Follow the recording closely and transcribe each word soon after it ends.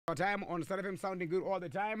Time on Star FM, sounding good all the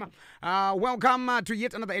time. Welcome to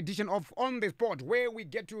yet another edition of On the Spot, where we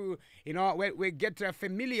get to, where we get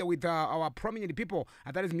familiar with our prominent people.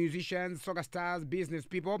 That is musicians, soccer stars, business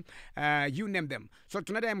people, you name them. So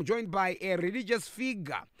tonight I'm joined by a religious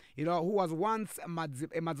figure, who was once a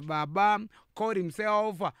Madzibaba, called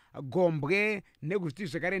himself Gmbwe, nekuti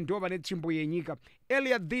zvekare ndova netsvimbo yenyika.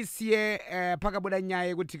 Earlier this year, pakabuda nyaya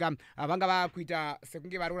yekuti vanga vakuita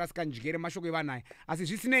sekunge vari kurasika njere mashoko evanhu asi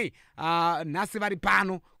zvisinei nhasi vari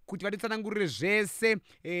pano kuti vatitsanangurire zvese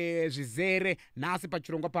zvizere nhasi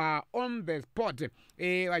pachirongwa pa On the Spot.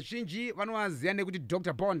 Vazhinji vanovaziva nekuti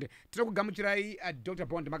Dr. Bond. Tiri kugamuchirai Dr.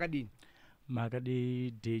 Bond, makadini?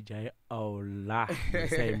 Makadi DJ Aula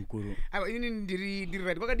sai mkuru. Ini ndiri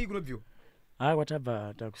right. Wakadi kunobviwa?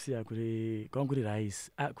 Kwatabva takusiya kuri kwanguri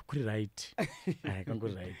rice. Kuri right.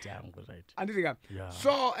 Kwanguri right, right. Andika.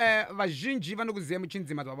 So vazhinji vanokuziva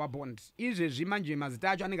muchinzima dzava Bond. Izvezvi manje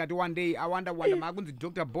mazita acho anenge ati one day awanda makunzi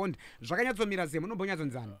Dr. Bond. Zvakanyatsomira sei,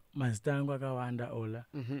 munombonyatsonzana? Mazita angu akawanda Ola.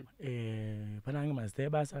 Panange mazita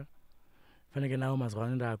ebasa. Fanike nawo mazwa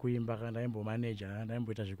anoenda kuimba kana ndaimbo manager,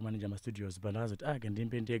 ndaimboita zvekumanage ma-studios, but ndakazoti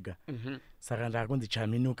ndimbe ndega. Saka ndakunzi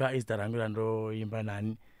chaminuka izita rangu randoimba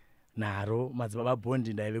nani naro Madzibaba Bond.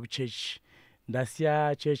 Ndaive kuchechi,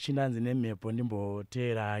 ndasiya chechi ndanzi nemhepo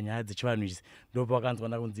ndimboteera nyaya dzechivanhu ichi, ndopa wakanzwa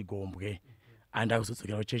ndakunzi Gmbwe.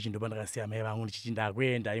 Andakuzodzokera kuchechi, ndopa ndakasiya mai vangu ndichiti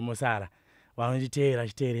ndakuenda imosara vanonditeera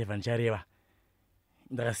chiteerevha ndichareva.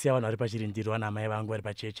 Ndakasiya vanhu vari pachirindiro namai vangu vari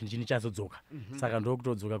pachechi ndichini chazodzoka. Saka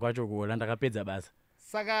ndokutodzoka kwacho kuola ndakapedza basa.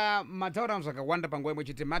 Saka mataura zvakawanda panguva imwe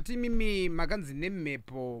chete. Mati mimi makanzi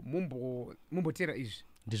nemhepo mumboteera izvi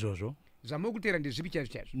ndizvozvo zvamuri ndezvipi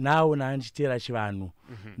chaizvo? Nawo ndichiteera chivanhu,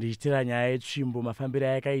 ndichiteera nyaya yetsvimbo, mafambiro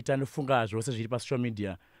ayakaita, ndofunga zvose zviri pasocial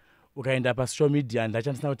media. Ukaenda pasocial media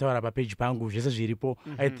ndachandisina kutaura papeji pangu zvese zviripo.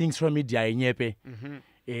 I think social media hainyepe.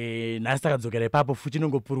 Nhasi takadzokera ipapo futi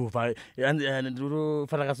inongopuruvha.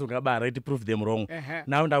 Ndinofanira kasunga bara iti prove them wrong.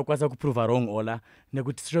 Nawo ndakukwanisa kuprova wrong Ola,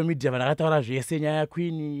 nekuti social media vanhu vakataura zvese, nyaya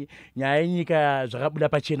yaQueen, nyaya yenyika, zvakabuda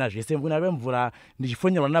pachena zvese. Kuna kwemvura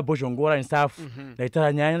ndichifonyerwa naBozhongora and stuff.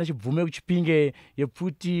 Ndaitaura nyaya nechibvume kuchipinge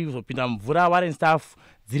yepfuti kuzopinda mvura Warren stuff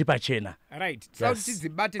dziri pachena. Right. Saka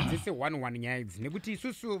tidzibate dzese 1 nyaya idzi nekuti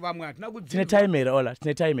isusu vamwe hatina tine time here Ola,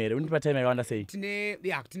 tine time here. Unipa time yakawanda sei? Tine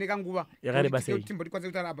kanguva yakareba sei? Timboti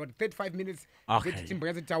kutaura about 35 minutes.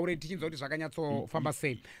 Timbonyatso taure tichinzwa kuti zvakanyatsofamba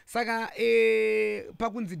sei. Saka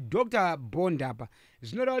pakunzi Dr. Bond apa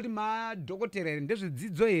zvinoda kuti madhokotera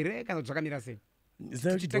ndezvedzidzo here kana zvakamira sei?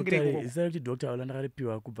 Zita kuti Dr. Ola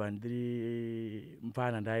ndakaripiwa kubva ndiri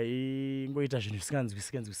mupana, ndaingoita zvinhu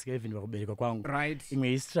zvisinganzwisika even pakuberekwa kwangu. Right. Imwe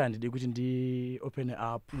history handidi kuti ndi open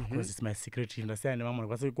up because it's my secret. Ndasiyana nevamwe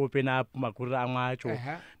ndakwanisa ku open up makuriro amwe acho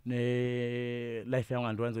nelife yangu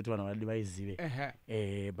handiwanzi kuti vanhu vadi vaizive.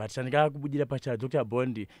 But chandikakubudira pacha Dr.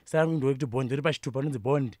 Bond, saka ndikuti Bond iri pachitupa anonzi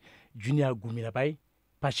Bond Junior Gumira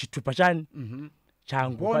pachitupa chani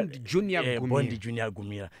changu Bond Junior Gumira. Bond Junior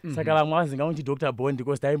Gumira. Saka vamwe vazinga kuti Dr. Bond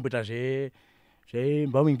because ndaimbota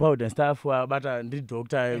embalming powder and stuff, bata ndiri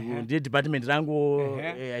doctor ndiri department rangu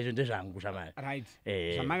izvo ndezvangu shamari. Right.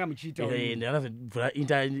 Zvamanga muchiita ndakazovhura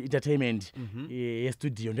entertainment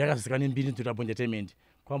yestudio, ndakazosika nembiri Dr. Bond Entertainment.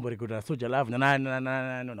 Kwamborekodera Soldier Love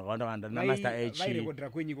nakawanda na Master H. Vairekodera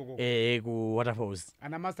kwenyu ikoko? Kuwaterfalls.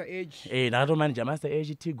 Ana Master H. Ndakatomanija Master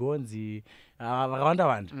H, Tigonzi,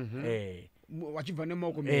 vakawanda. Wachibva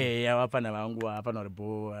nemaoko vapana vangu hapana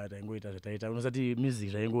ribo taingoita zvataita, unosati music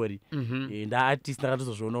zvaingori. Ndaartist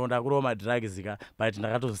ndakatozozvionawo ndakurova madrugs ka, but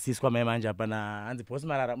ndakatozosiswa mai manje hapana. Hanzi Boss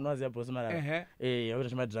Marara, munoziva Boss Marara? Yakuita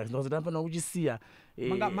zvemadrugs ndakazoti hapana kuchisiya.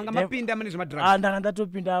 Manga mapinda mune zvemadrugs? Ndanga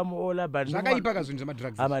ndatopindamo Ola, but zvakaipa ka zvinhu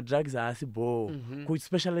zvemadrugs? Madrugs haasi bo,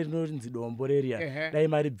 especially rinonzi dombo reria. Dai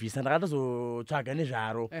maribvisa ndakatozotsvaga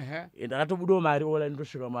nezvaro. Ndakatobudawo mari Ola,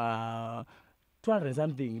 ndosvika 200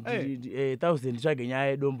 something 1000 nditsvage nyaya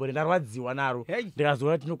yedombo ndarwadziwa naro.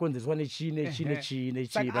 Ndikazoona kuti tinokonzereswa nechii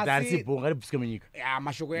but harisi bonga ribviswe munyika.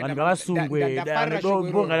 Vanhu ngavasungwe,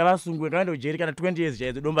 dombo ngavasungwe, ngavaende kujeri kana 20 years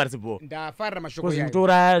chaidzo, dombo harisi bo. Ndafarira mashoko yayo.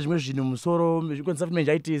 Kutora zvimwe zvinhu musoro zvikonzesa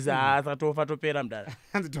meningitis saka tofa topera mudara.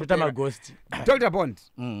 Tota maghost. Dr. Bond.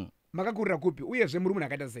 Makakurira kupi uyezve muri munhu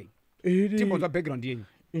akaita sei? Timbonzwa background yenyu.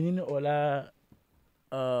 Inini Ola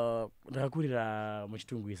ndakakurira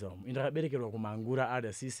muchitungwisa umu. Ndakaberekerwa kumangura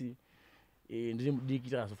adasisi. Ndiri mudiki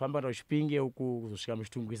takazofamba ndachipinge uku kuzosvika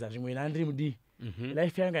muchitungwisa zvimwe ndiri mudiki.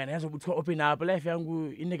 Life yangu yanyazobutswa open up. Life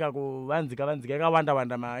yangu ineka kuvanzika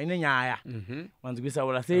yakawanda ine nyaya. Wanzwisa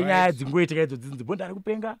Ola sei nyaya dzingoitika idzo dzinzi Bond ari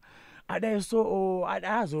kupenga. adai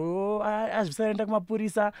so azvisaenda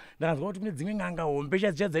kumapurisa ndakanzwa kuti kune dzimwe ng'anga hombe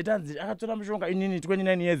chadzaita akatora mushonga inini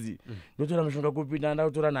 29 years ndotora mushonga kupi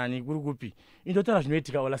ndakutora nani kuri kupi indotaura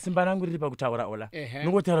zvinoitika ola simba rangu riri pakutaura ola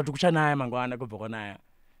nongotaura kuti kuchanaya mangwana kubva kwanaya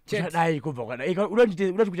chadai kubva kwanaya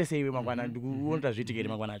uda kuita seiwe mangwana ndikuona zviitikere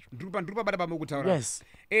mangwana acho ndiri pabata pamukutaura yes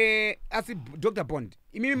asi Dr. Bond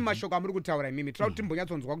imimi mashoko amuri kutaura imimi tira kuti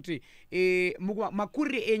mbonyatsonzwa kuti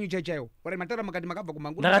makurire enyu chaichayo ora mataura makati makabva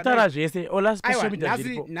kumanguru ndakataura zvese ola social media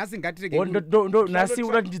zviripo nhasi ngatirege nhasi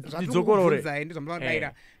uda ndidzokorore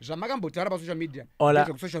ndizvamudaira zvamakambotaura pasocial media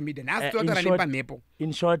social media nhasi totaura nepamhepo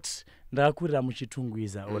in short ndakakurira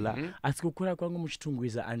muchitungwiza ola asi kukura kwangu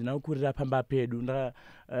muchitungwiza handina kukurira pamba pedu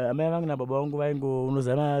amai vangu nababa vangu vaingo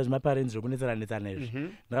unoziva zvimaparenzi zvokunetsananetsana izvi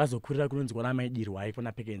ndakazokurira kunonzwa namaidirwai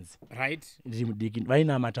kuna Pickens right ndiri mudiki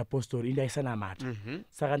vainamata apostori indi aisanamata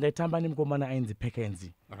saka ndaitamba nemukomana ainzi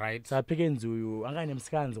Pickens right saka Pickens uyu anga ane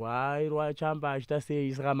musikanzwa airwa chamba achita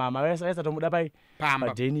sei saka mama vaisatomuda pai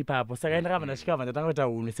padheni ipapo saka ndakabva ndasvikabva ndatanga kuita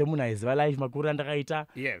unhu semunhu aiziva life makuru andakaita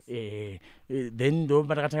then ndo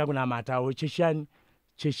pandakatanga kunamatawo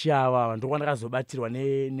chechi ava ndokwandakazobatirwa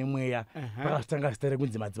nemweya pakazotanga zita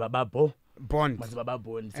rekunzi madzibaba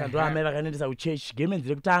Bond saka ndo amai vakanendesa kuchechi gemenzi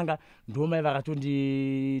rekutanga ndo mai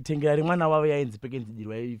vakatonditengera rimwana wavo yainzi Pickens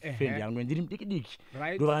dirwa ifendi yangu ndiri mudiki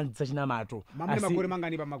ndo vakandisa chinamato mamune makore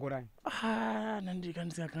mangani pamakore ayo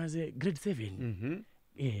ndikandisakakanze grade 7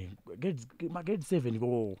 grade 7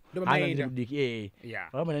 koko ndimudiki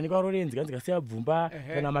vakamana nekwarorenzi kanzikasiya bvumba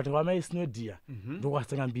kana mato kwamai Snodia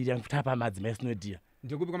ndokwasanga mbiri yangu kutapa madzimai Snodia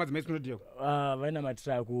ndikupi kwamadzimai Snodia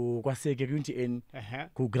vainamatira kwaseke kuNTN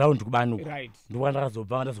kuground kubanu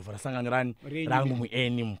ndokwandakazobva ndazovhara sangano rangu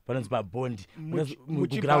muN panonzi paBond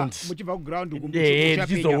kuground muchibva kuground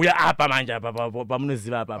ndichizouya apa manje apa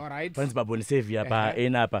pamunoziva apa panonzi paBond Savior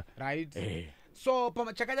paN apa so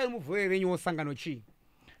chakadai muvhure renyu sangano chii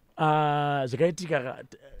zvakaitika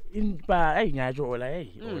nyaya yacho ola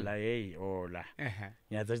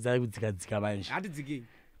nyaya dzacho dzari kudzikadzika manje hatidziki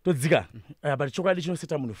todzika but chokwadi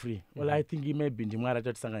chinoseta munhu free ola I think maybe ndimwari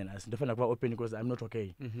atatisangana nhasi ndofanira kuva open because I'm not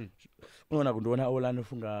okay unoona kundiona ola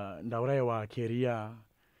anofunga ndaurayiwa career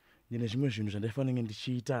ndine zvimwe zvinhu zvandafanira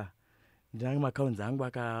ndichiita ndinange makaunzi angu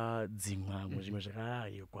akadzimwa zvimwe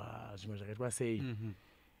zvakahekwa zvimwe zvakaitwa sei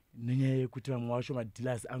nenyaya yekuti vamwe vacho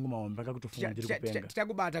madealers angu mahombe akakutofunga ndiri kupenga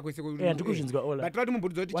tichakubata kwese ndikuzvinzwa ola but tati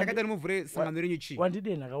mumbudza kuti chakadai muvhure sangano renyu chii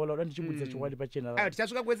wandidena kaola uda ndichibudisa chokwadi pachena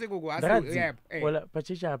tichasvika kwese koko ola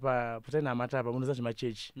pachechi apa patainamata apa munoziva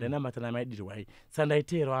zvemachechi ndainamata namaidirwai saka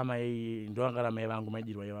ndaiteerwa amai ndovanga ramai vangu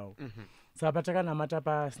maidirwai ivavo saka patakanamata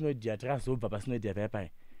paSnodia takazobva paSnodia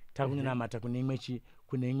paipai takunonamata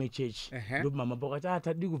kune imwe chechi ndopamama pakati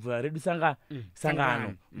tadi kubvura redu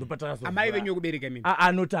sangano ndopatakazo amai venyu kubereka mimi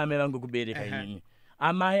anoti amai vangu kubereka inini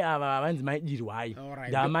amai ava vanzi maidirwai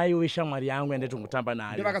ndamai weshamwari yangu yandaitongotamba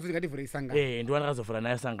nayo ndovakazoti ngativhurei sangano ndo andakazovhura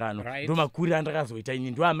nayo sangano ndo makuriro andakazoita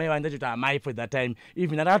inini ndo amai vandati kuti amai for that time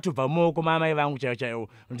even ndakatobva muoko maamai vangu chaivo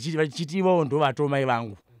vachichiti ivowo ndo vato mai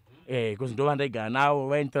vangu because ndo vandaigara navo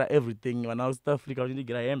vainditira everything vana South Africa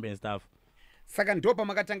vachindigira hembe and stuff saka ndopa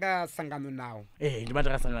makatanga sangano nawo ndima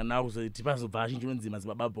takasangana nawo kuzoti pazobva achinji unonzi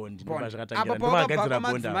madzibaba Bond ndopa zvakatangira ndopagadzira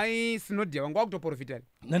madzimai Snodia wangu wakutoprofita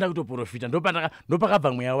nanda kutoprofita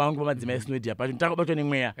ndopakabva mweya wangu pamadzimai Snodia pacho ndakabatwa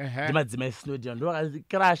nemweya ndimadzimai Snodia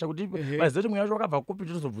ndovakakrasha kuti vaziva kuti mweya wacho wakabva kupi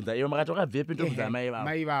totozobvunza ivo makati wakabvepi ndobvunza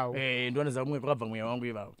mai vavo ndovanoziva kumwe kwakabva mweya wangu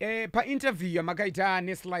ivavo painterview yamakaita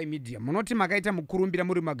neSly Media munoti makaita mukurumbira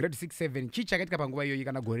muri magrade 6-7 chii chakaitika panguva iyoyi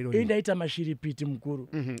kana gore rino ndaita mashiripiti mukuru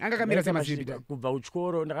angakamira semashiripiti kubva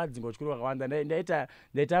kuchikoro ndakadzinga kuchikoro kwakawanda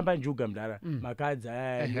ndaitamba njuga mudhara makadzi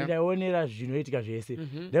ndaionera zvinoitika zvese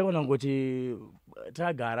ndaikona ngoti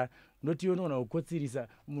tagara ndoti yonoona kukotsirisa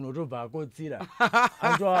munhu otobva akotsira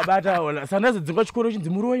antovabata ola saka ndazodzinga chikoro chinzi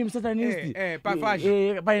muroyi musatanisti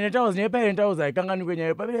paine tauza aikanganikwe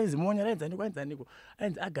nyayo pabenzi monya raenzaniko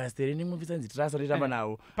ainzi agasteri nimumvisa nzi trasa toitamba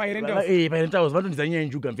nawo paine tauza vandondidza nyaya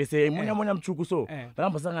njuga mvese monya mutsvuku so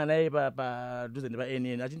ndakambosangana naye padhuze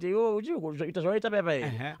nepaNN achiti ita zvawaita paipai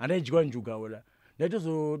handaidyiwa njuga ola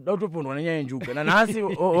ndaitozoda kutopondwa nenyaya yenjuga nanhasi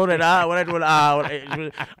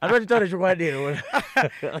anotitaure chokwadero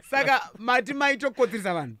saka mati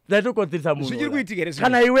maitokotsirisa vanhu ndaitokotsirisa munhu zvichiri kuitika here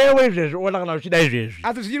kana iwewe izvezvo ona kana uchida izvezvi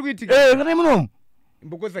asi zvichiri kuitika kana munomu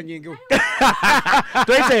mbokotsira nyenge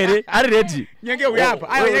toita here ari redi nyenge uyapa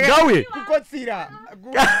ngauye kukotsira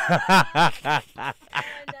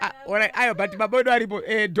ayo but mabodo aripo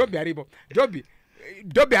Dobby aripo Dobby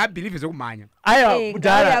Dobe habelieve zokumanya. Aiwa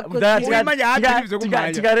mudhara Manje habelieve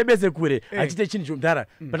zokumanya. Tikarebeze kure achite chinhu chomudhara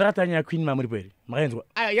patakatanya Queen Mama muripo here makaenzwa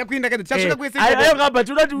yakuinda kati chasvika kwese aiwa ngaba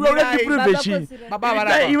tunati privation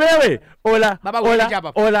baba iwewe ola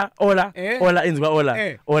inzwa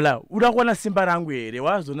ola uda kuona simba rangu here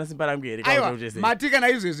wazona simba rangu here aiwa matika na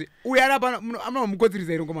izvezvi uya arapa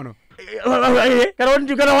anomukodzerisa iro ngomano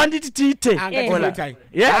kana wanditi tiite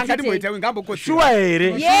angatiboita ungambokodzera sure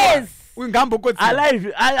here Yes. ungambokodzera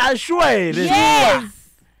alive sure here Yes.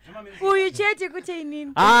 Uyu chete kuti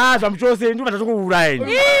inini. Zvamuchose ndiko ndatokuurayi.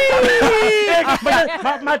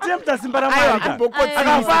 Matempta simba ramarika.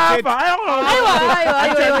 Akafafa.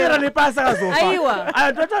 Aiwa. Nepasa kazofa. Aiwa.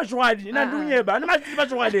 Ndota shwadi. Ina ndunyeba. Ndimatipa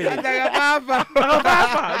shwadi. akafafa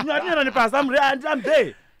Akafafa. Ndinira nepasa. I'm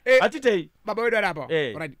there. Atitei. baba wedu arapa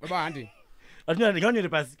right baba handi Atina ndikanyere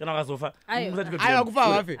pasi kana kazofa. aiwa kufa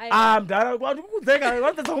wafe Mdara kudzeka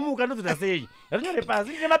wanatsa kumuka ndozita sei. Ndinire pasi.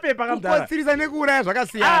 Ndine mapepa kamdara. kukodzerisa nekuuraya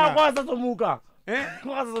zvakasiyana Kwasasomuka.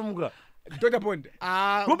 Kwasasomuka. Dr. Bond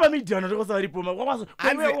Kupa midhana tokosa ripoma.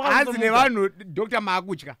 hanzi nevanhu Dr.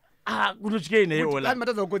 Maakutya Kunotyei nei ola.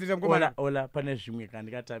 matadza kukodzerisa mukomana Ola pane zvimwe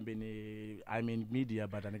kandikatambe media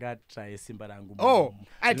but andikatry simba rangu.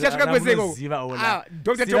 tichasvika kweseko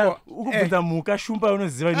Dr. Tobo ukubvunza mhuka shumba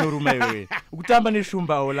unoziva inoruma iwewe. Ukutamba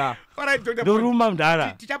neshumba ola. Ndoruma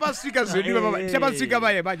mudhara. tichapasvika zvedu baba tichapasvika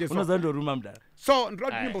vaye manje so Unoziva ndoruma mudhara. so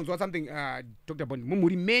ndinoda kuti ndimbonzwa something Dr. Bond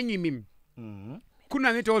mumhuri menyu imimi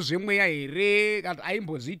kunanoitawo zvemweya here kana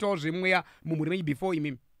aimbozviitawo zvemweya mumhuri menyu before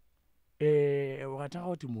imimi Wakatanga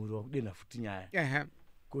kuti mhuri wakudena futi nyaya.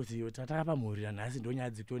 Kuti tataka pamhuri nanhasi ndonyaya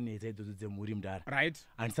dzitonetsa idzodzo dzemhuri mudhara. Right.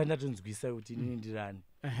 Handisati ndatonzwisa kuti inini ndirani.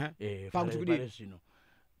 Pakuti kudini? Zvino.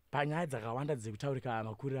 Panyaya dzakawanda dzekutaurika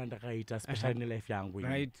makuriro andakaita especially nelife yangu.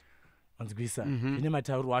 Right. Wanzwisa. Ine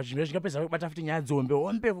matauro acho zvimwe zvingapedza kubata futi nyaya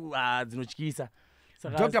hombe dzinotyisa.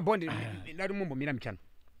 Dr. Bond ndati mumbomira muchana.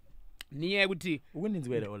 Niye kuti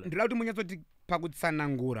ukundinzwera ola. Ndinoda kuti munyatsoti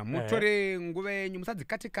pakutsanangura mutore nguva yenyu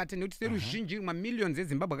musadzikate nekuti seruzhinji mamillions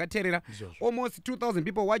eZimbabwe akateerera almost 2000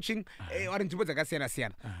 people watching vari nzvimbo dzakasiyana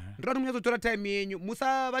siyana. Ndinoda kuti munyatsotora time yenyu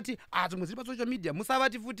musavati zvimwe zviri pasocial media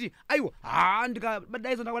musavati futi aiwa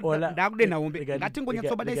ndikabadaiso ndakudena hombe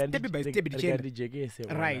ngatingonyatsobadai step by step ndijekese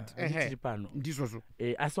right pano ndizvozvo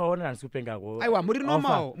asi waona handisipengako aiwa muri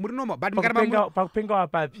normal pakupenga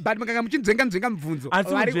wapapi but makanga muchinzvenga mubvunzo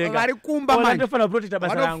vari kumba manje ndofana kuprotecta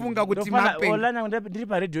basa rangu vanofunga kuti mapenga ola nangu ndiri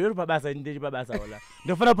paredhiyo iri pabasa ndiri pabasa ola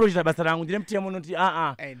ndofana kuprotecta basa rangu ndine mutemo unoti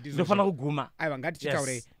ndofana kuguma aiwa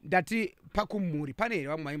ngatichitaurei ndati pakumhuri pane here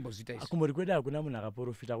vamwe vaimbozviita izvi kumhuri kwedu hakuna munhu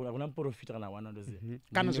akaprofita hakuna muprofita kana wana ndoziva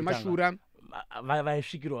kana zvemashura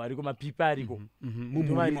vaisvikirwa variko mapipi ariko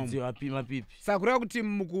mumhuridziwa mapipi saka kureva kuti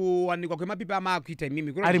mukuwanikwa kwemapipi amaakuita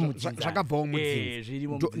imimi zvakabvawo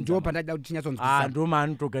mudzimba ndo pandada kuti tinyatsonzwisisa ndo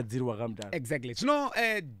maanotogadzirwa kamudhara exactly zvino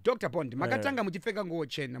Dr. Bond makatanga muchipfeka nguo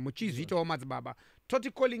chena muchizviitawo madzibaba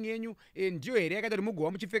toti calling yenyu ndiyo here yakaita kuti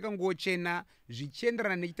mugova muchipfeka nguo chena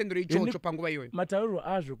zvichienderana nechitendero ichocho panguva iyoyo matauriro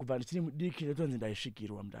azvo kubva ndichiri mudiki ndotonzi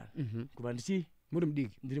ndaisvikirwa mudhara kubva muri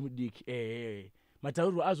mudiki ndiri mudiki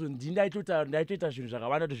matauriro azvo ndaitoita zvinhu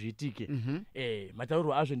zvakawanda kuti zviitike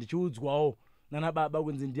matauriro azvo ndichiudzwawo nana baba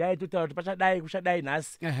kunzi ndiyaitotaura kuti pachadai kuchadai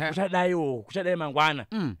nhasi kuchadai mangwana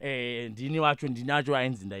ndini wacho ndinacho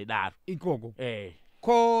ainzi ndaidaro ikoko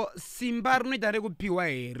ko simba rinoita rekupiwa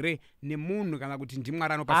here nemunhu kana kuti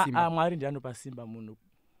ndimwari anopa simba mwari ndiye anopa simba munhu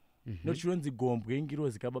noti chinonzi Gmbwe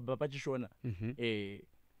ingirozi kababa pachishona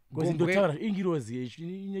Because ndotaura ingirozi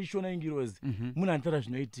ineshona ingirozi munhu anotaura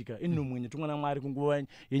zvinoitika inhumwe tumwana mwari kunguva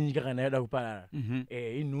yenyika kana yoda kuparara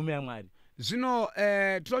inhume yaMwari. Zvino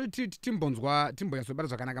toti timbonyatsobata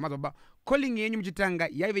zvakanaka mazobaba calling yenyu muchitanga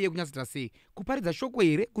yaive yekunyatsota sei kuparidza shoko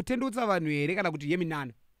here kutendutsa vanhu here kana kuti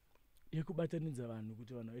yeminana yekubatanidza vanhu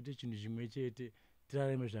kuti vanhu vaite chinhu chimwe chete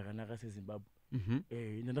tirarame zvakanaka seZimbabwe.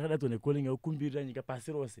 Ndakadato necalling yekukumbirira nyika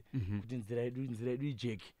pasi rose kuti nzira yedu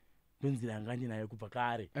ijeke ndonzira yanga ndinayo kubva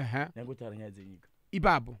kare nangotaura nyaya dzenyika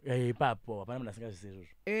ipapo hapana munhu asingazvise izvozvo.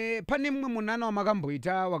 Pane mumwe munana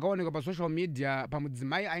wamakamboita wakaonekwa pasocial media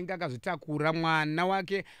pamudzimai ainge akazvitakura mwana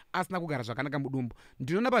wake asina kugara zvakanaka mudumbu.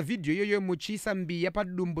 Ndinoona pavhidhiyo iyoyo muchiisa mbiya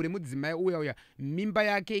padumbu remudzimai uya mimba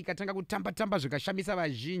yake ikatanga kutamba zvikashamisa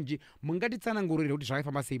vazhinji. Mungatitsanangurire kuti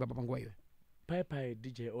zvakaifamba sei papa panguva iyoyo? Pai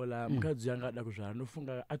DJ Ola mukadzi yanga ada kuzvara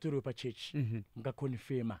nofunga atoriwe pachechi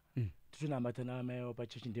mukakonfirma tuchinambata namai wao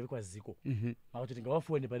pachechi ndeve kwaziko makuti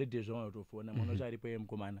tingawafone paredhiyo zvamwe tofona mwana wacho aripo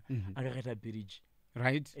yemukomana akakaita bridge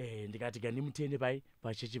right ndikati ngandimutende pai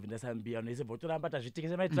pachechi ndasambia nese botoramba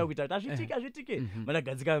tazvitikise maitira kuita tazvitike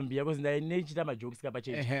mandagadzika mbiya kozi nechita majokes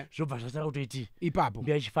kapachechi zvobva zvatanga kutoiti ipapo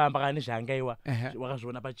mbiya ichifamba kana nezvaangaiwa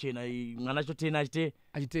wakazviona pachena mwana chotena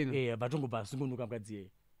achitena batongobva asungunuka mukadzi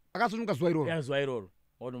yeye akasununguka zuwa iroro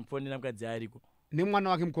watomfonera mukadzi ariko nemwana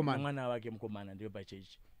wake mukomana ndiyo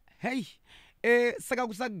pachechi hey saka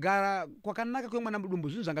kusagara kwakanaka kwemwana mudumbu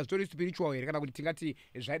zvinhu zvanga zvitori spiritual here kana kuti tingati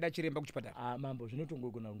zvaida chiremba kuchipatara mambo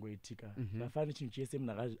zvinotongogona kungoitika pafani chinhu chese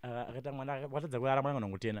munhu akaita mwana watadza kurara mwana kana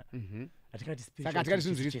ngotena saka atikati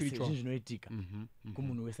zvinhu zviri spiritual zvinoitika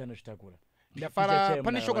kumunhu wese anozvitakura ndafara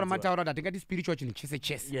pane shoko ramataura kuti atingati spiritual chinhu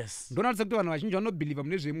chese yes ndonaratidza kuti vanhu vazhinji vanobheliva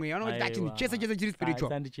mune zvemweya vanoti chinhu chese chiri spiritual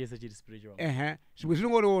sandi chese chiri spiritual zvimwe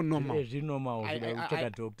zvinongoriwo normal zviri normal kutoka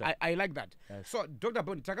doctor I like that so Dr.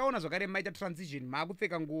 Bond takaona zvakare maita transition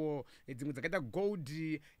maakupfeka nguo dzimwe dzakaita gold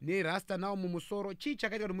nerasta nawo mumusoro chii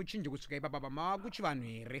chakaita kuti muchinje kusvika ipapa maakuchi vanhu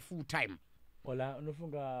here full time ola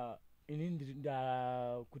unofunga inini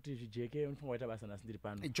kuti zvijeke unofunga waita basa nhasi ndiri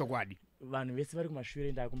pano chokwadi vanhu vese vari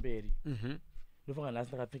kumashure ndakumberi unofunga nhasi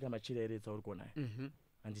ndakapfeka machira eretsa uri kuona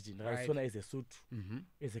handiti ndakazviona eze sutu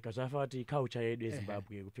eze kazvafa kuti culture yedu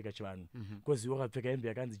yeZimbabwe kupfeka chivanhu kozi wakapfeka hembe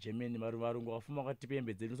yakanzi German varungu wafuma wakatipa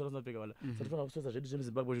hembe dzedu unofanira wala satifanira kusosa zvedu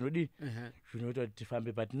zvemuZimbabwe zvinodi zvinoita kuti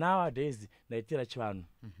tifambe but nowadays ndaitira chivanhu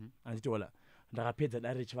handiti ola ndakapedza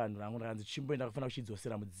dare rechivanhu rangu ndakanzi tsvimbo ndakafanira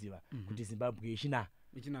kuchidzosera mudziva kuti Zimbabwe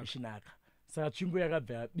ishinaka saka tsvimbo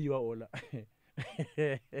yakabva yabiwa ola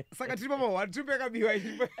saka tiri pama tsvimbo yakabiwa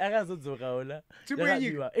akazodzoka ola tsvimbo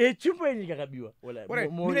yenyika tsvimbo yenyika yakabiwa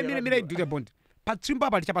ola mira Dr. Bond patsvimbo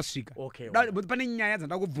apa tichapasvika pane nyaya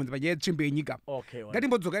dzandada kubvunza panyaya yetsvimbo yenyika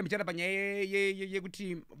ngatimbodzoka mbichana panyaya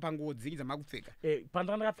yekuti panguo dzingi dzamakupfeka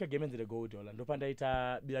pandakapfeka gemenzi regold ola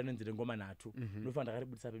ndopandaita bira nenzi rengoma 3 ndofana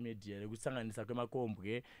ndakaribudisa pamedia rekusanganisa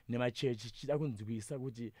kwemakombwe nemachechi chida kunzwisa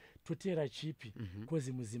kuti totera chipi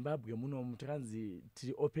kozi muZimbabwe muno takanzi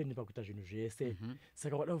tiri open pakuita zvinhu zvese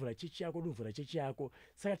saka wada kuvhura chechi yako dovhura chechi yako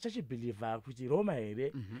saka tichachibheliva kuti Roma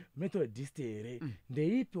here Methodist here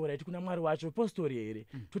ndeipi oraiti kuna Mwari wacho story here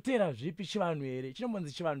totera zvipi chivanhu here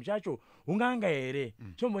chinombonzi chivanhu chacho unganga here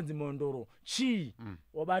chinombonzi mondoro chii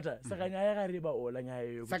wabata saka nyaya yakareba ola nyaya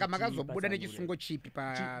yokuti saka makazobuda nechisungo chipi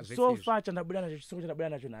pazvese so far chandabuda nacho chisungo chandabuda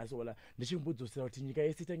nacho nhasi ola ndichimbodzosera kuti nyika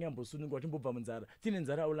yese itange yambosunungwa timbobva munzara tine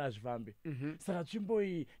nzara ola azvifambe saka tsvimbo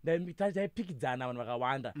iyi taipikidzana vanhu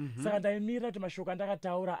vakawanda saka ndaimira kuti mashoko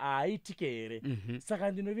andakataura aitike here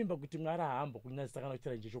saka ndinovimba kuti Mwari ahamba kunyadzisa kana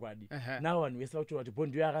kuitira njechokwadi navo vanhu vese vakutora kuti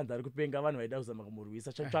Bondi akanzi ari kupenga vanhu vaida kuzama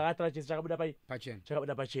kumurwisa chakatara chese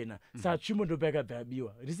chakabuda pachena saka tsvimbo ndopa yakabva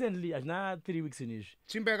yabiwa recently hazvina 3 weeks inizvi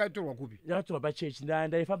tsvimbo yakatorwa kupi yakatorwa pachechi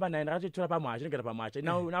ndaifamba naye ndakatotora pamwacha ndinogara pamwacha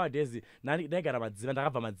nowadays ndaigara madziva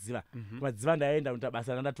ndakabva madziva ndaenda kuita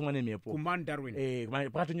basa randatumwa nemhepo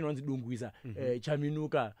pakatonyorwa nzi dungwisa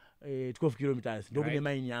chaminuka 12 kilometers ndokune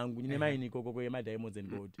maini yangu nine maini ikoko yemadiamonds and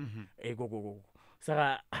gold ikoko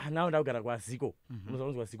saka nawo ndakugara kwaziko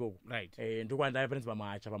unozwa zikoko ndokwandaipenzi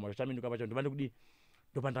pamwacha chaminuka pacho ndopandikudi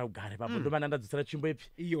ndopandakugara ipapo ndopandadzosera tsvimbo ipi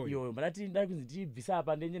iyo ndati ndakunzi ndibvisa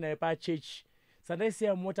apa ndiende naye pachechi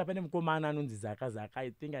sandaisiya mota pane mukomana anonzi Zaka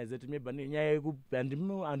I think I said maybe nyaya yekuti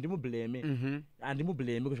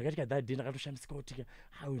andimublame kuzvakatika that day ndakatoshamisika kuti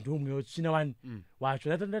ndomwe wechina wani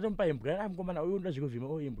wacho ndatomupa imbwa mukomana uyu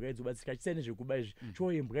ndazvikuvhima imbwa idzi ubatsika chisene zvekuba izvi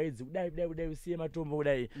cho imbwa idzi kudai usiye matombo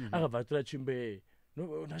kudai akabva atora tsvimbo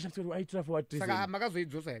ndashamisika kuti aitora for what reason saka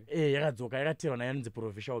makazoidzosa here yakadzoka yakaterwa naye anonzi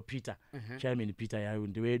Provincial Peter chairman Peter yayo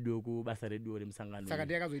ndiwedu kubasa redu remusangano saka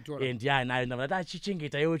ndiyakazoitora ndiyanayo ndavati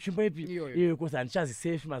achichengeta iwe tsvimbo ipi iyo kozi handichazi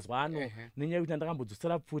safe mazuva ano nenyaya yekuti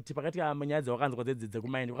ndakambodzosera pfuti pakati nyaya dzawakanzwa dzedzidze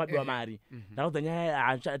kumaindi kwakabiwa mari ndakudza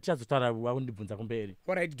nyaya tichazotaura wakundibvunza kumberi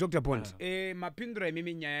alright Dr. Bond mapindura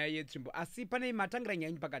emimi nyaya yetsvimbo asi pane matangira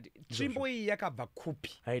nyaya pakati tsvimbo iyi yakabva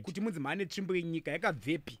kupi kuti munzi maane tsvimbo yenyika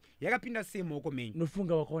yakabvepi yakapinda sei muoko menyu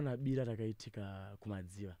nofunga wakaona bira rakaitika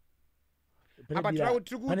kumadziva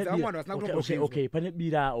pane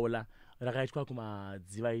bira ola rakaitwa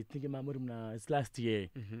kumadziva I think muri muna last year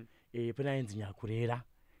pane ainzi Nyakurera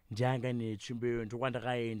ndianga netsvimbo iyo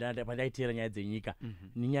ndokwandakaenda pandaiteera nyaya dzenyika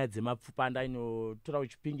nenyaya dzemapfupa ndainotora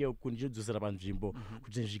uchipinge kundichidzosera panzvimbo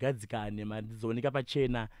kuti zvigadzikane mari dzizooneka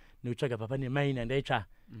pachena nekutsvaga pa pane maini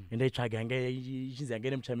andaitsvaga yanga ichinzi yanga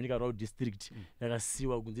ine muchaminika road district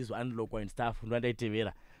yakasiwa kunzi izvo unlock and stuff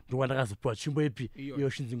ndoandaitevera ndokwandakazopiwa tsvimbo ipi iyo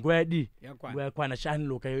shinzi nguva yadi nguva yakwana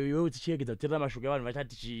chiunlock iwe tichiegedza kuteerera mashoko evanhu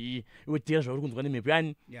vachati chii iwe teera zvauri kunzwa nemhepo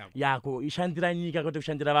yani yako ishandira nyika kwete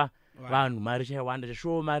kushandira vanhu mari chaiwanda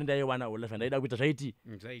chashowo mari ndaiwana ola zvandaida kuita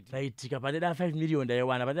zvaitika pandaida 5 million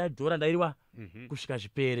ndaiwana pandaida dhora ndairiwa kusvika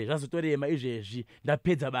zvipere zvazotorema izvezvi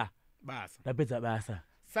ndapedza basa ndapedza basa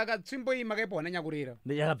saka tsvimbo iyi makaipawana nyakurera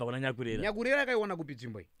yakabva kuna nyakurera nyakurera akaiona kupi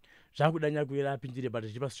tsvimbo iyi zvakuda nyakurera apindire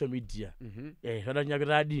but chipa social media zvada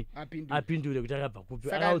nyakurera adi apindure kuti akabva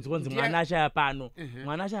kupi akaudzwa kunzi mwana ashaya pano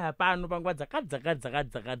mwana ashaya pano panguva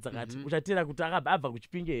dzakati uchatera kuti abva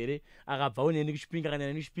kuchipinge here akabvawo neni kuchipinge kana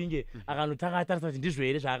neni kuchipinge akanotanga atarisa kuti ndizvo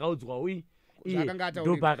here zvaakaudzwa ui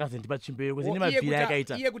ndopa akazondipa tsvimbo iyo kozi nemabviri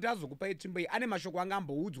akaita iye kuti azokupai tsvimbo iyi ane mashoko anga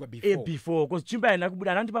amboudzwa before kozi tsvimbo yaina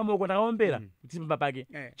kubuda anandipa maoko ndakaombera kuti pamba pake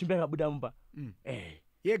tsvimbo yakabuda mumba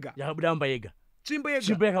yega yakabuda mumba yega tsvimbo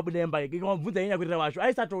yakabuda mumba yega ikamubvunza nyakurera wacho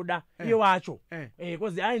aisatoda iye wacho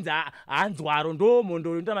kozi ainzi hanzwaro ndomhondo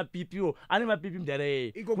ndoita mapipiwo ane mapipi mudhara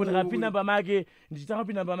yeye kuti akapinda mba make ndichitanga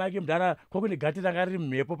kupinda mba make mudhara kwakune gati ranga riri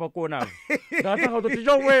mumhepo pakona ndakatanga kutoti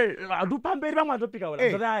chowe handupamberi pamwe andopika ula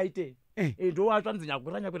mudhara aite ndowacho anzi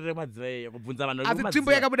nyakurera madzira yeye kubvunza vanhu asi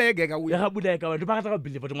tsvimbo yakabuda yega yakauya yakabuda ndopakati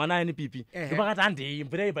akabhilivha kuti mwana aine pipi ndopakati handei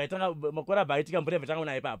mvura ibva itanga makore abva aitika mvura ibva itanga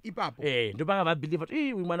una ipapo ndopakabva bhilivha kuti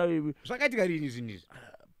uyu mwana uyu zvakaitika rini zvinhu izvi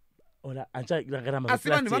ola ancharangarama asi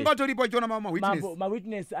vanhu vanga vatoripo achiona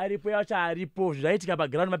mawitness aripo yacho aripo zvaitika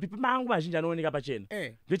paground mapipi mangu mazhinji anooneka pachena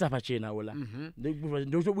ndoita pachena ola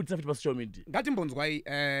ndotobudisa futi pasocial media ngatimbonzwai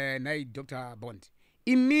nai Dr. Bond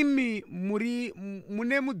imimi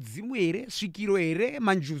mune mudzimu here svikiro here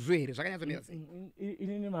manjuzu here zvakanyatsomira sei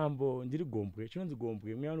inini mambo ndiri Gmbwe chinonzi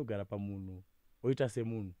Gmbwe mweya unogara pamunhu oita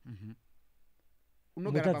semunhu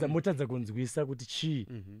motadza kunzwisa kuti chii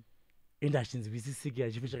ende achinzwisisika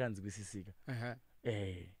achifi chakanzwisisika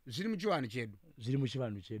zviri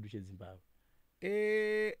muchivanhu chedu chezimbabwe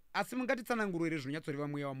asi mungatitsananguro here zvinonyatsoreva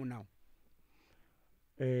mweya wamunawo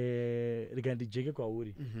rega ndijeke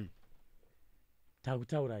kwauri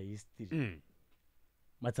takutaura history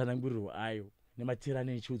matsananguriro ayo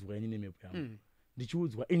nematirane ichiudzwa ini nemepo yangu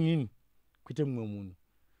ndichiudzwa inini kuite mumwe munhu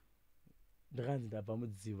ndakanzi ndabva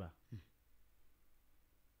mudziva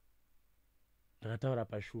ndakataura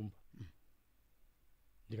pashumba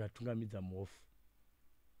ndikatungamidza mofu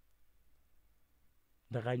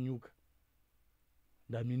ndakanyuka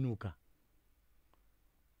ndaminuka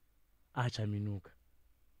achaminuka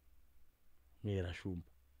mera shumba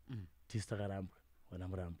tisi takarambwa wana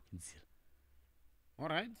murambo nzira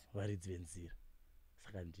varidzi venzira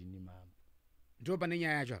saka ndini mambo ndo pane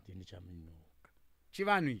nyaya yacho ndini chaminuka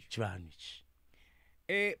chivanhu ichi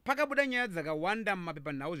pakabuda nyaya dzakawanda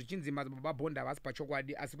mumapepanhau zvichinzi madzibaba Bond havasi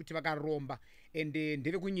pachokwadi asi kuti vakaromba ende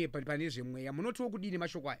ndeve kunyepa pane zvemweya munotiwo kudini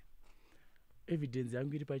mashoko aya evidence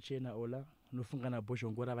yangu iri pachena ola nofunga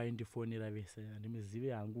naBoshongora vaindifonera vese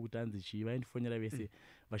handimuzive hangu kuti anzi chii vaindifonera vese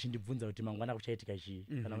vachindibvunza kuti mangwana kuchaitika chii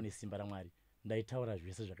kana une simba raMwari ndaitaura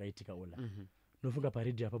zvese zvakaitika ola nofunga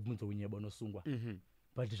paredhi apa bvunzo unyeba unosungwa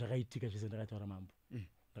but zvakaitika zvese ndakataura mambo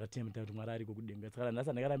ndakatemeta kuti Mwari ariko kudenga saka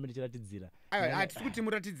nhasi ndakarambe ndichiratidzira hatisi kuti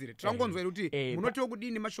muratidzire tirangonzwa kuti munotiwo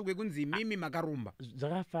kudini mashoko ekunzi mimi makarumba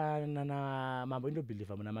zvakafanana na mambo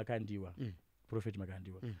indobhilivha muna Makandiwa Prophet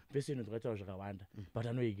Makandiwa vese ino dzakataura zvakawanda but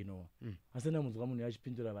anoignore asina munzwa munhu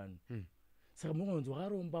achipindura vanhu saka munonzwa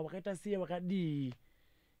wakaromba wakaita siye wakadii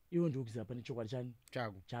iwo ndikuziva pane chokwadi chani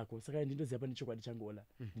chako saka ndindoziva pane chokwadi changu ola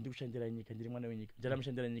ndiri kushandira nyika ndiri mwana wenyika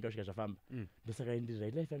ndichamushandira nyika kusvika zvafamba ndosaka ndiri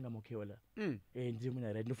right life yanga moke ola ndiri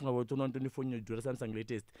muna right ndinofunga kuti unondonifonyo dhura Samsung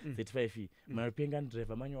latest 35 marupenga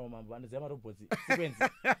driver manyawa mambo anoziva marobotsi sequence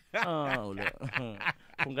ola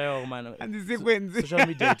funga yawo mana andi sequence social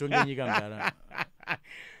media itonge nyika mdara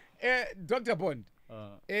Dr. Bond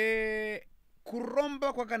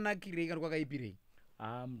kuromba kwakanakirei kana kwakaipirei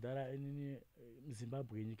mudhara inini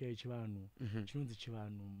Zimbabwe nyika yechivanhu chinonzi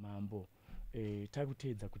chivanhu mambo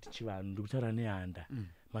takuteedza kuti chivanhu ndikutaura nehanda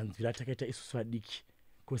manzwiro atakaita isusu vadiki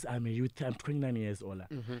because I'm a youth, I'm 29 years old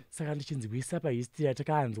saka ndichinzwisa pahistory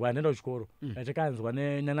yatakaanzwa ndaenda kuchikoro yatakaanzwa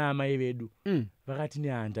nanaamai vedu vakati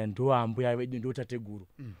nehanda ndo ambuya vedu ndo tateguru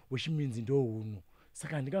which means ndo hunhu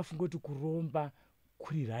saka ndikafunga kuti kuromba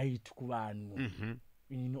kuri right kuvanhu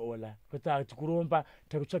inini ola kuti kuromba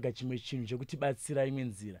takutsvaga chimwe chinhu chekutibatsira imwe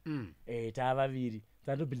nzira tavaviri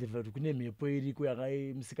tandobhilivha kuti kune mhepo iriko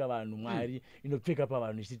yakaimusika vanhu Mwari inopfeka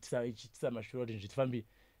pavanhu ichitisa mashuro kuti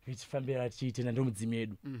zvitifambira tichiitenda ndomudzimi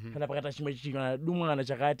yedu kana pakata chimwe chinhu kana dumwa kana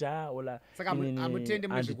chakati ola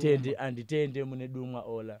handitende mune dumwa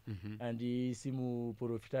ola handisi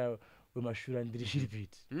muprofita wemashura ndiri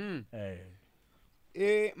shiripiti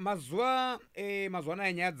mazuva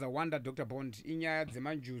anaya nyaya dzawanda Dr. Bond inyaya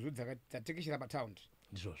dzemanjuzu dzatekeshera pataundi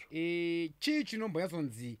ndizvozvo chii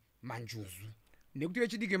chinombonyatsonzi manjuzu nekuti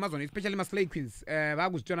vechidiki vemazuva especially maslay queens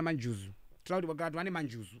vaakuzvitona manjuzu tinoda kuti vakati vane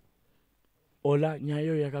manjuzu ola nyaya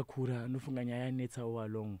iyoyo yakakura nofunga nyaya yanetsa all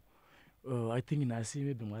along I think nhasi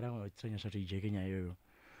maybe Mwari angatira nyasha kuti ijeke nyaya iyoyo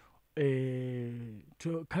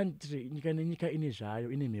to country nyika ine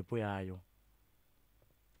zvayo ine mhepo yayo.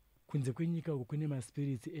 Kunze kwenyika uko kune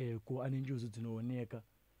maspirits eko ane njuzu dzinooneka.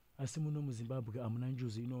 Asi muno muZimbabwe amuna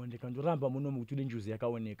njuzu inooneka. Ndoramba muno kuti une njuzu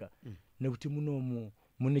yakaoneka. Nekuti muno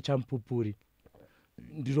mune champupuri.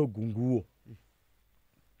 Ndiro gunguo.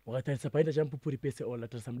 Wakatarisa paita champupuri pese ola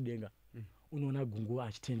tarisa mudenga. Unoona gunguo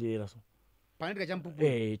achitenderera so. Paita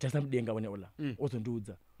champupuri. Tarisa mudenga one ola.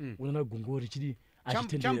 Ozondiudza. Unoona gunguo richidi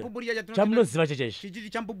achitenderera. Champupuri yacho chamunoziva chechechi. Chichiti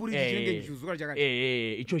champupuri chinenge njuzu kana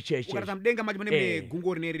chakati. Icho cheche. Ukarata mudenga macho mune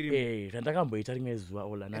gunguo rine riri. Randakamboita rimwe zuva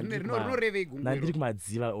ola. Rinoreve gunguo. Nandiri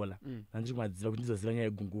kumadziva ola. Nandiri kumadziva kuti ndizoziva nyaya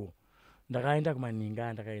yegunguo. Ndakaenda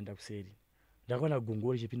kumaninga ndakaenda kuseri. Ndakaona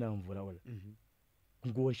gunguo richipinda mumvura ola.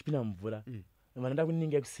 Gunguo richipinda mumvura. Vanenda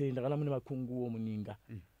kuninga kuseri ndakaona mune makunguo muninga.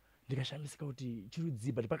 Ndikashamisika kuti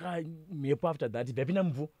chirudziba paka mhepo after that yapinda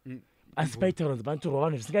mumvu. Asi paitaura panotorwa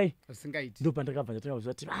vanhu zvisingaiti. Ndo pandakabva ndatoona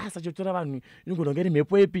kuti basa chotora vanhu inogona kunge iri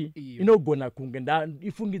mhepo epi. Inogona kunge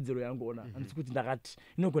ifungidziro yangu ona. Handisi kuti ndakati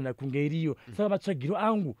inogona kunge iriyo. Saka matsvagiro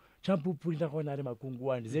angu champupuri ndakaona ari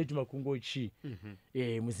makunguo. Handizivi kuti makunguo chii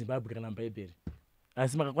muZimbabwe kana muBhaibheri.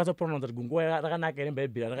 Asi makakwanisa kupronounce kuti gunguo rakanaka iri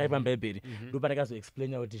muBhaibheri rakaipa muBhaibheri. Ndo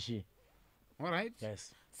pandakazoexplaina kuti chii. Alright.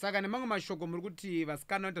 Yes. Saka nemamwe mashoko muri kuti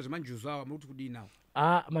vasikana vanoita zvemanjuzu ava muri kuti kudii nawo?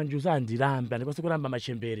 Manjuzu handirambi, handikwanisi kuramba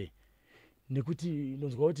machembere. Nekuti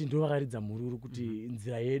ndonzwa kuti ndo vakaridza mururu kuti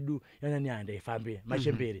nzira yedu yanani handa ifambe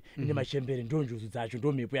machembere. Ine machembere ndo njuzu dzacho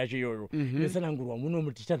ndo mhepo yacho iyoyo. Inosanangurwa muno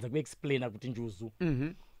muri tichadza kuexplaina kuti njuzu.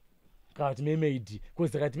 Kati mermaid,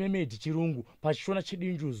 kozi kati mermaid chirungu, pachishona chedu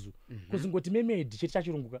njuzu. Kozi ngoti mermaid cheti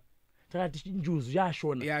chachirungu ka. Takati njuzu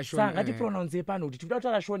yashona. Saka ngatipronounce pano kuti tikuda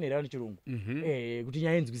kutaura shonera nechirungu. Kuti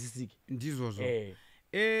nyaya inzwisisike. Ndizvozvo.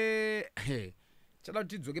 Chada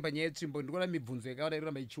kuti tidzoke panyaya yetsvimbo ndikuona mibvunzo yakawanda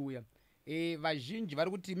iramba ichiuya. Vazhinji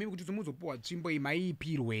vari kuti mimi kuti muzopuwa tsvimbo iyi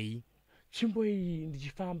maiipirwei? Tsvimbo iyi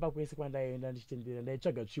ndichifamba kwese kwandaenda ndichitendera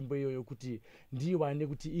ndaitsvaga tsvimbo iyoyo kuti ndiwane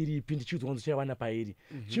kuti iripi ndichiudzwa kunzi chaiwana pairi.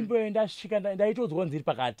 Tsvimbo iyo ndasvika ndaitoudzwa kunzi iri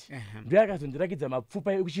pakati. Ndoyakazondirakidza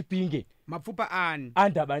mapfupa ekuChipinge. Mapfupa ani?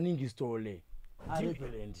 Andabaningistole.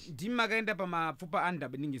 Ndimi makaenda pamapfupa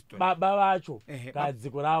andabaningistole. Baba vacho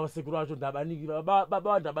gadziko ravo sekuru vacho baba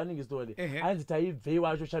vandabaningistole. Anzi taibvei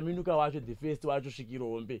wacho chaminuka wacho the first wacho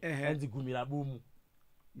Shikirombe. Anzi Gumira Bumu.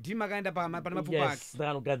 Ndimi makaenda pane mapfupa ake. Yes,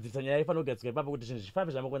 ndakanogadzirisa nyaya ifanira kugadzirwa ipapo kuti zvinhu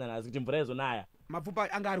zvifambe zvamakonda nhasi kuti mvura izonaya.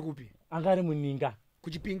 Mapfupa anga ari kupi? Anga ari muninga.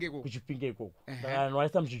 Kuchipinge ikoko? Kuchipinge ikoko.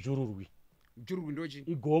 Ndakanwaisa muchijururwi. Jururwi ndochi?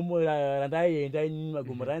 Igomo randaienda inini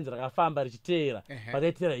magomo rainzi rakafamba richiteera.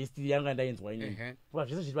 Pataiteera history yangu yandainzwa inini. Kuva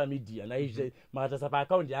zvese zviri pamedia. Makatasa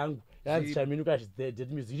paakaunti yangu yanzi chaminuka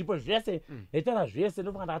dead music. Zvipo zvese. Ndaitaura zvese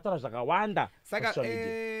ndopaka ndakataura zvakawanda. Saka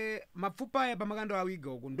mapfupa aya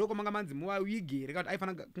pamakandoaviga uko ndoko manga manzi muavige here kuti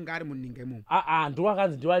aifanira kunge ari muninga imomo?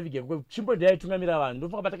 Ndowakanzi ndiwavige kuko tsvimbo ndiyaitungamira vanhu.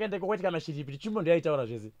 Ndopaka patakaenda kwaitika mashiripi tsvimbo ndiyaitaura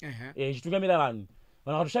zvese. Ichitungamira vanhu.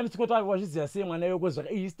 Vanhu vakatoshamisika kuti wazviziva sei mwana iwe kozva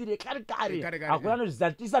history kare hakuna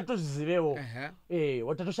anozviziva tisati tozvizivewo.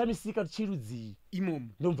 Watatoshamisika kuti chirudzii imomo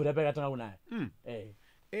ndomvura pakatanga kunaya.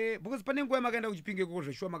 Because pane nguva makaenda kuChipinge ikoko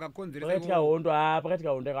zveshuwa makakonzeresa pakatika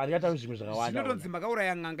hondo handikatauri zvimwe zvakawanda. Zvinotonzi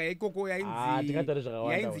makauraya n'anga ikoko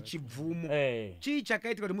yainzi Chibvumo. Chii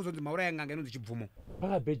chakaitika kuti muzonzi mauraya n'anga inonzi Chibvumo?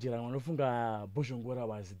 Pakabhedhera vanofunga Boshongora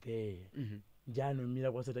was there.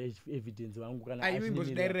 Ndianomira kwaseta evidence vangu kana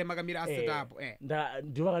aimbozvidairire makamira aseta apo.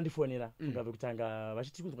 Ndivo vakandifonera kunga vekutanga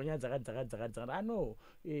vachiti kunzwa nyaya dzakadzakadzakadzaka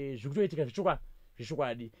zvikutoitika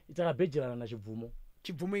zvishokwadi takabhedherana naChibvumo.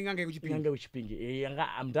 Chibvumo inganga yekuChipinge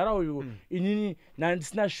mudhara uyu inini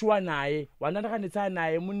ndisina shuwa naye wandandakanetsana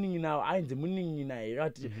naye muningi nawo ainzi muningi naye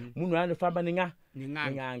akati munhu anofamba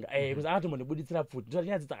neng'anga kuti akatombondibuditsira pfuti ndosati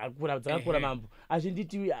nyaya dzakakura mambo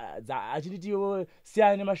achinditi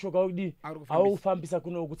siyana nemashoko audi aufambisa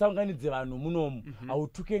kunoku tsaunganidze vanhu munomu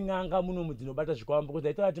autuke n'anga munomu dzinobata zvikwambo kuti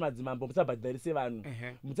aita kuti madzimambo musabhadharise vanhu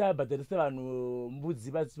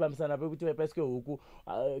mbudzi pamisana pekuti paiswe huku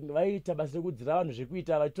vaita basa rekudzira vanhu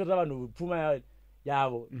zvekuita vachitorera vanhu pfuma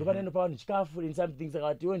yavo ndopanoenda pavanhu chikafu in something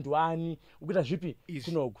saka kuti iwe ndiwani ukuita zvipi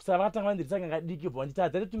kunoku saka vakatanga vandirisa nganga diki bva nditi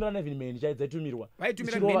dzaitumira nevhini meni dzaitumirwa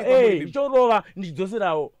ichorova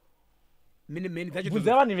ndichidzoserawo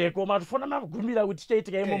bvunza vanhu veko matofona magumira kuti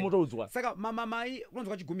tichaitika imo motoudzwa saka mai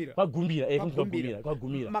unonzwa chigumira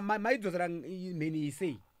kwagumira maidzosera mheni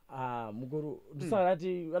isei mukuru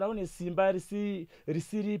ndosakati kana une simba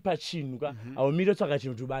risiri pachinhu ka haumiri otsvaga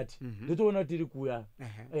chinhu tubati ndotoona kuti iri kuya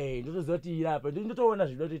ndotoziva kuti irapa ndotoona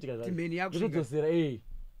zvinoda kuitika zvaotodzosera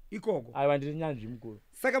ikoko aiwa ndiri nyanzvi mukuru.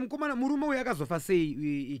 Saka mukomana murume uyu akazofa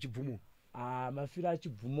sei Chibvumo? mafiro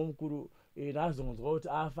achibvumo mukuru ndazonzwa kuti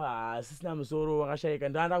afa asisina musoro wakashayika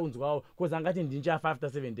ndanda kunzwawo kozi angati ndinchafa after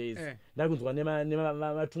 7 days ndakunzwa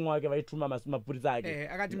nematumwa ake vaituma mapurisa ake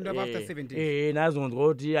akati mndu after 7 days ndazonzwa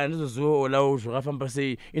kuti handizoziva olawo zvakafamba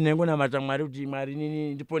sei inengonamata mwari kuti mwari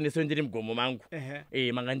nini ndiponese ndiri mugomo mangu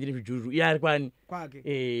manga ndiri mujuru iye ari kwani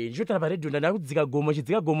ndichotara paredhio ndandakudzika gomo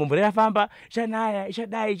chidzika gomo mvura yafamba ichanaya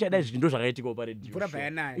ichadai zvindo zvakaitikawo paredhio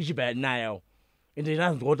ichibva yanayawo ende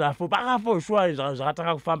ndinazonzwa kuti afo pakafoshwa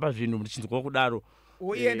zvakatanga kufamba zvinhu ndichinzwa kudaro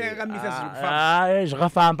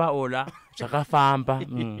zvakafamba ola zvakafamba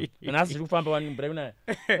nhasi zviri kufamba mvura kunaya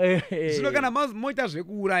zvino kana moita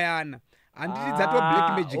zvekuurayana handiti dzato black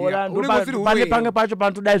magic pange pacho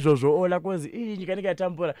panotoda izvozvo ola kozi iyi nyika inenge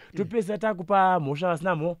yatambura topesa takupa mhosva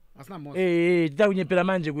vasina mho tita kunyepera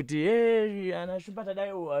manje kuti ana shumba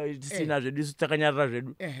tadai tisina zvedu isu takanyarara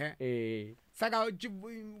zvedu saka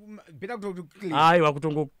beta kuti aiwa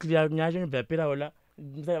kutongoclear nyaya yacho yapera ola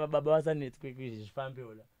saka baba vasanetswe zvifambe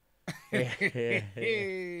ola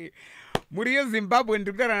muri yezimbabwe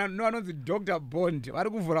ndiri kutaura nevanonzi Dr. Bond vari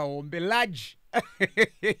kuvhura hombe large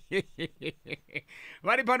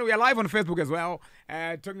vari pano. We are live on Facebook as well,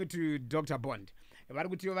 talking to Dr. Bond. Vari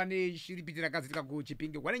kuti vane shiripiti rakazitika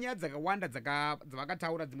kuchipinge wane nyaya dzakawanda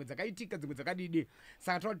dzavakataura dzimwe dzakaitika dzimwe dzakadidi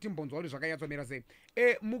saka taura kuti timbonzwa kuti zvakanyatsoomera sei.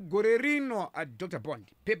 Mugore rino Dr.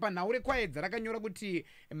 Bond pepa nhau rekwaedza rakanyora kuti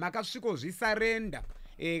makasvikozvisarenda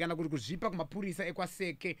kana kuti kuzvipa kumapurisa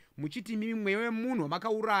ekwaseke muchiti mimi mweya wemunhu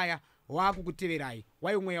wamakauraya wakukuteverai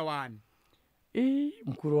wai mweya wani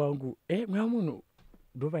mukuru wangu mweya munhu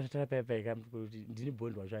ndopatatara paipaika kuti ndini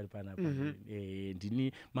Bondi wacho ari panapa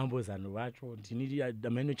ndini mambozano wacho ndini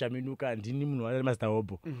ameno chaminuka ndini munhu wari mazita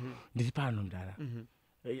hobo ndiri pano mudara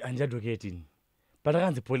handijadhoketini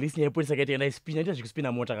patakanzi polisi nyepolisi akaita ndaispina ndita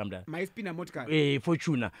zvikuspina mota kamudara maispina motikari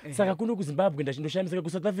fortuna saka kuno kuzimbabwe ndachindoshandisa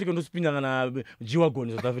kusouth africa ndospina kana jiwagon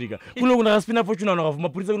south africa kuno kundakaspina fortuna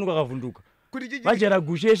mapurisa kuno kakavhunduka vajera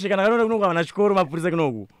gusheshe kana kanoda kuno kavana chikoro mapurisa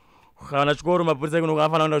kunoku kana chikoro mapurisa kuno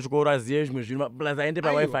kafana kuenda chikoro aziye zvimwe zvinhu plus aende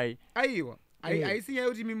pawifi aiwa aisi nyaya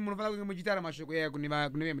kuti mimi munofanira kunge muchitaura mashoko yaya kune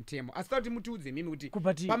vemutemo asi taura kuti mutiudze mimi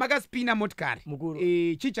kuti pamakaspina motikari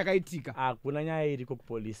chii chakaitika hakuna nyaya iriko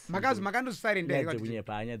kupolisi makandozvisarenda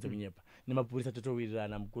nyaya dzekunyepa nemapurisa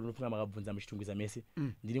totowirirana mukuru nofunga makabvunza muchitungwiza mese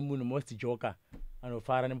ndiri munhu most joka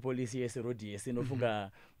anofara nemupolisi yese rodhi yese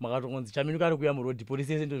nofunga makatongonzi chaminuka ari kuuya murodhi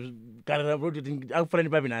polisi yese ndokarara murodhi akufara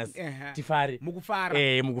nepapi nhasi tifare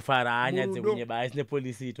mukufara hanya dzekunyeba aisi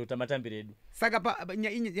nepolisi totamatambire edu saka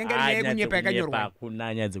yanga iri yekunyepa yakanyorwa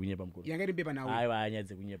hakuna nyaya dzekunyeba mukuru yanga iri mbepa nawo aiwa nyaya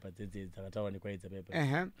dzekunyeba dzedze dzakataurwa nekwaedza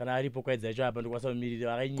pepa kana aripo kwaedza yacho apa ndokwanisa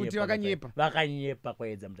kumirira vakanyepa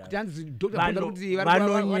kwaedza mudara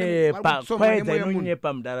vanonyepa kwaedza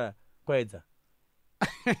inonyepa mudara kwaedza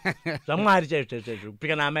zvamwari chaizvo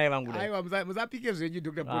kupika naamai vangu aiwa musapike zvenyu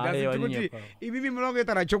Dr. Bond kuti imimi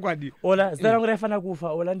munongoitaura chokwadi ola zita rangu raifana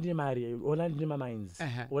kufa ola ndine mari ola ndine mamines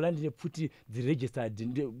ola ndine pfuti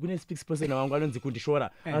dziregistered kune spokesperson wangu anonzi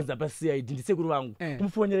kundishora anonzi apa CID ndisekuru vangu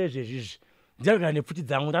kumufonyera izvezvizvi ndiyagara nepfuti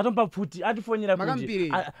dzangu ndakatomba pfuti andifonera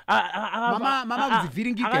kundi mama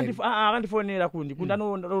muzivhiringika akandifonera kundi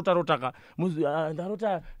andarota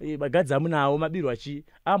ndarota bagadzi amunawo mabiro achi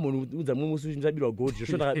munhu udza mumwe musi ndabirwa gold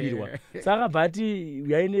zvosho ndakabirwa saka akabva ati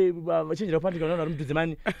uyaine vachenjera kupandika unaona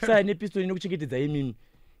mudzimani sai nepistoli inokuchengetedza imimi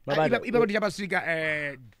ipapo tichapasvika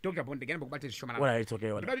Dr. Bond ngene bakubate zvishoma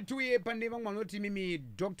ndikati tiuye pane vamwe vanoti mimi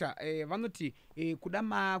Dr. vanoti kuda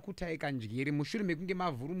makutaika njere mushure mekunge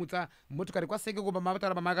mavhurumutsa motokari kwaseke kopa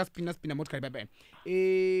mavataura pamakaspina motokari paipai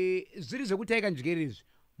zviri zvekutaika njere izvi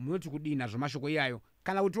munoti kudii nazvo mashoko iyayo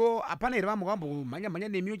kana kuti hapana here vamwe vambomhanya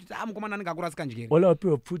nemi uchiti mukomana anenge akurasika njere ola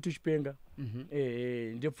wapiwa pfuti uchipenga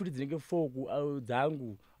ndepfuti dzinenge 4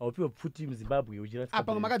 dzangu aupiwa pfuti muzimbabwe uchirasika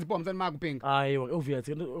pamwe makadzipiwa musani maakupenga aiwa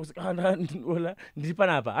ola ndiri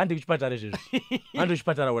panapa handi kuchipatara izvezvi handi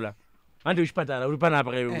kuchipatara ola handi kuchipatara uri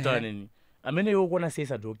panapa kutaura neni amene iwo kuona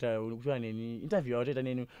sesa doctor kutaura neni interview yawatoita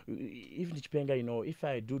neni if ndichipenga if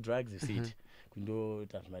I do drugs you see it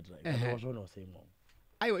kundoita zvimadrugs zvona useimwo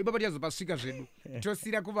aiwa ipapo tiyazopasvika zvedu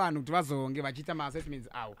tosira kuvanhu kuti vazonge vachiita maassessments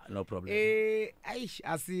avo no problem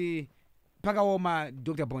asi pakaoma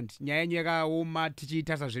Dr. Bond nyaya yenyu yakaoma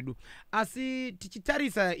tichitarisa zvedu asi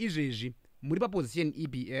tichitarisa izvezvi muri paposition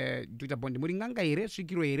ipi Dr. Bond muri nganga here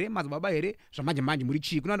svikiro here madzibaba here zvamanje manje muri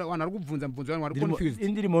chii kuna vanhu vari kubvunza mubvunzo vanhu vari confused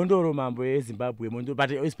ndiri mondoro mambo yezimbabwe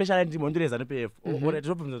but especially ndiri mondoro yeZANU-PF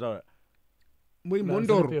totobvunza taura muri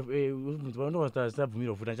mondoro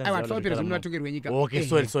sabvumira futa chatongerwe nyika okay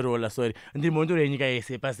sorry ndiri mondoro yenyika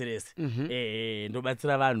yese pasi rese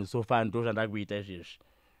ndobatsira vanhu so far ndo zvandakuita izvezvi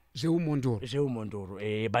zveumondoro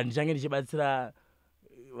but ndichange ndichibatsira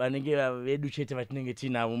vanenge vedu chete vatinenge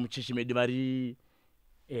tinavo muchechi medu vari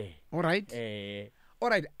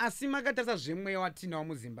alright asi makatarisa zvemweya watinawo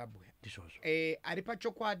muZimbabwe ndizvozvo ari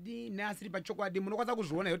pachokwadi neasiri pachokwadi munokwanisa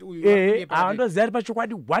kuzviona kuti uyu andoziva ari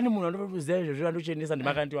pachokwadi one munhu andoziva izvozvo andochenesa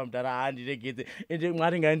ndimakandiwa mudhara handiregedze ende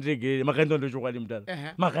mwari ngaandiregere makandiwa ndochokwadi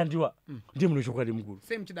mudhara makandiwa ndiye munhu wechokwadi mukuru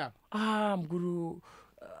sei muchidaro mukuru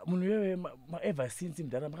munhu iwewe ever since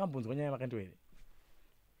mudhara makambonzwa nyaya makandiwa here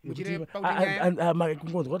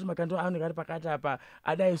kungonzwa kuti makandiwa anenge ari pakati apa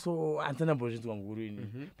adai so andinambozvinzwa mukuru ini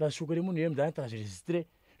plus shoko remunhu iwe mudhara tazviresistre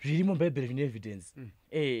zvirimo mubhaibheri zvine evidence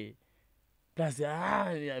plus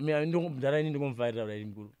mudhara ini ndingomufarira kudai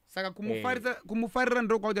mukuru saka kumufarira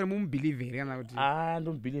ndokwakuti mumubhilivhe here kana kuti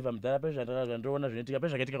ndomubhilivha mudhara pezvandoona zvinoitika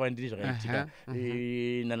pezvakaitika kwandiri zvakaitika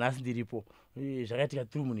nanhasi ndiripo zvakaitika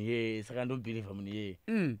tiri munhu iyeye saka ndomubhilivha munhu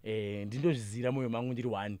iyeye ndindozvizira moyo mangu ndiri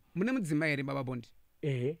one mune mudzimai here baba Bondi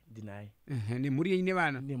ndinaye nemhuri yenyu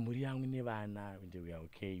nevana nemhuri yangu nevana ende we are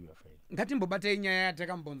okay we are fine ngatimbobatei nyaya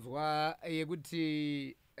yatakambonzwa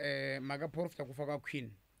yekuti makaprofita kufa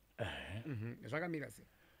kwaQueen zvakamira sei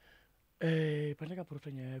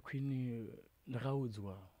pandakaprofita nyaya yaQueen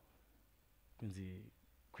ndakaudzwa kunzi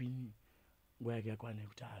Queen nguva yake yakwana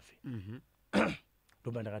yekuti afe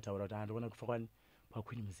ndomba ndakataura kuti andoona kufa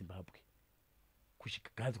kwaQueen muZimbabwe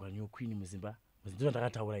kuchigadzwa new Queen muZimbabwe ndizvo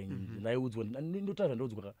ndakataura ini ndaiudzwa ndotaura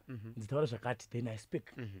ndoudzwa nditaura zvakati then I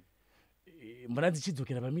speak mbona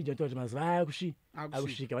ndichidzokera pamedia ndotaura kuti mazuva aya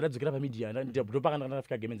akusvika vandadzokera pamedia ndopaka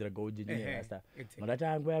ndakafika gemenzera gold neasta mandati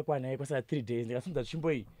nguva yakwana kwasara 3 days ndikasimudza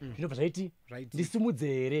tsvimbo iyi zvinobva zvaiti ndisimudze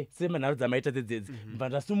here semanharo dzamaita dzedzedzi mbva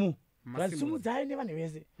ndasumudzai nevanhu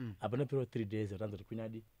vese hapana pero 3 days vatanzoti Queen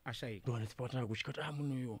adi ndowanetsipakatanga kusvika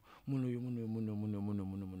kuti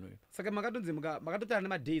munhu saka makatonzi makatotaura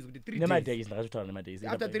nemadays kuti 3 days nemadays ndakatotaura nemadays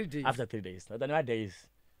after 3 days after 3 days ndata nemadays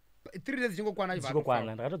 3 days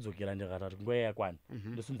chingokwana ndakatodzokera ndikatati nguva yakwana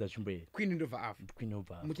ndosimudza tsvimbo iyi Queen ndobva afa Queen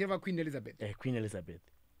obva muchireva Queen Elizabeth Queen Elizabeth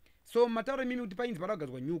so mataura mimi kuti painzi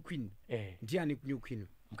paragadzwa new Queen ndiani new Queen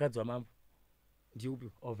mukadzi wamambo ndiupi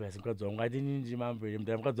obviously mukadzi wangu atini ndi mambo here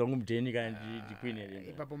mudhara mukadzi wangu mudheni kana ndi Queen here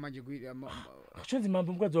ipapo manje chonzi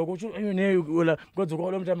mambo mukadzi wako neyola mukadzi wako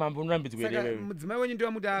unomuita mambo unorambidzwa here saka mudzimai wenyu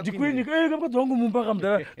ndiwa muti ndi Queen mukadzi wangu mumba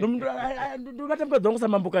kamudhara ndobata mukadzi wangu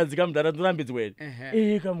samambokadzi kamudhara ndorambidzwa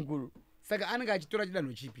here kamukuru saka anenge achitora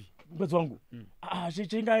chidanho chipi mukadzi wangu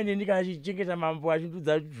chingaineni kachichengeta mambo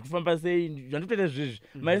achindudza zvikufamba sei zvandotoita izvizvi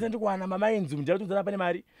mari sandikuwana mamaenzi ndiyatodzola pane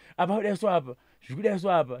mari apa kudaiso apa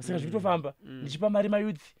zvikudaiso apa saka zvikutofamba ndichipa mari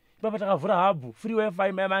mayouth ipapa takavhura habhu free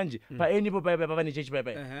wifi manje paenipo pane chechi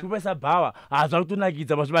paipai tipopaisa bhawa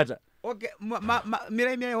zvakutonakidza mazvibata okay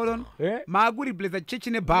mirai hold on maakuriplace chechi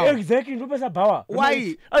nebhawa exactly ndopaisa bhawa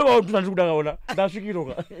why aiwa ndandiri kudakaona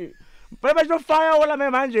ndasvikiroka paipa chinofaya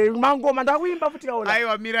ola manje mangoma ndakuimba futi kaola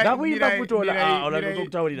aiwa ndakuimba futi ola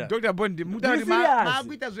ndokutaurira Dr. Bondi mutauri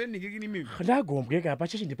maakuita zvenhikikini mimi ndagombwe kapa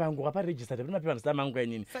chechi ndipangu apa registered pana paper ndisama mangu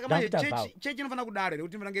yanini saka manje chechi inofanira kudaro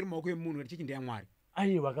kuti mvange iri maoko emunhu chechi ndeyamwari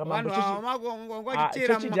aiwa kamambo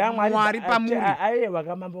chechi mwari pamunhu aiwa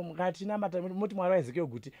kamambo mukatina mata muti mwari waizikeyo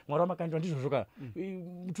kuti mwari wamakandiwa ndizvozvoka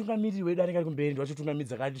mutungamiriri wedu anenge ari kumberi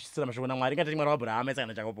ndiwachitungamidza akachisira mashoko namwari ingati mwari waAbrahama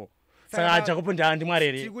isakana Jakobo saka Jakobo ndi mwari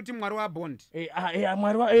here tikuti mwari waBondi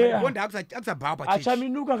mwari wa Bondi akusabhawa pachechi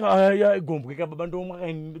achaminuka Gmbwe kababa ndomwa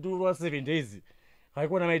 7 days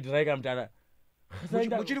haikuona maidhirai kamutara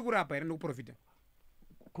muchiri kurapa here nekuprofita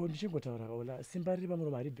ko ndichingotaura ola simba riri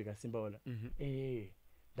pamuromo haribve kasimba ola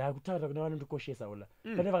ndakutaura kuna vanondikoshesa ola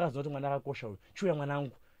pane vakaziva kuti mwana akakosha uyu chiuya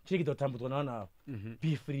mwanangu chiregedza kutambudzwa navanhu avo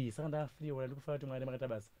be free saka ndafree ola ndikufanira kuti mwari makaita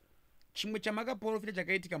basa chimwe chamakaprofita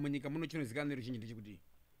chakaitika munyika muno chinozivikanwa neruzhinji ndechikuti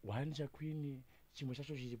one chaQueen chimwe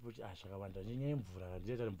chacho chiripo zvakawanda nyaya yemvura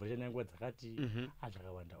ndinoita kuti mvura chanyanguva dzakati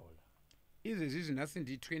zvakawanda ola izvezvi zvinhasi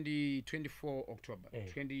ndi 24 October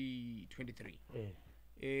 2023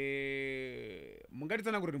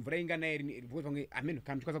 mungatitsanangura kuti mvura inganairi because pamwe ameno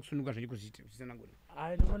kana tikwanisa kusununguka zvechikuzvitsanangura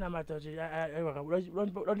ndinoona mata kuti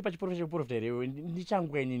undipa chiprofita chekuprofita here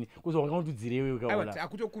ndichanguka inini kuzonga undidzire iwewe kaola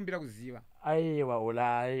akutokumbira kuziva aiwa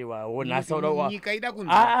ola aiwa onhasa nyika ida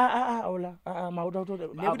kunzwa ola mauda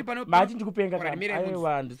nekuti mati ndikupenga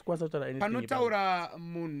aiwa ndisikwanisa kutaura panotaura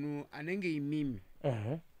munhu anenge imimi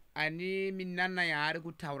ane minana yaari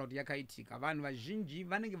kutaura kuti yakaitika vanhu vazhinji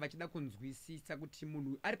vanenge vachida kunzwisisa kuti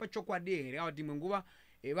munhu ari pachokwadi here kana kuti imwe nguva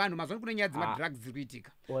vanhu mazoni kune nyaya dzemadrugs dziri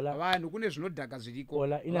kuitika vanhu kune zvinodhaka zviriko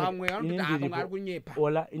vamwe vanototi vamwe ari kunyepa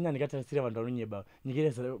ola ina ndikatarisira vanhu vanonyeba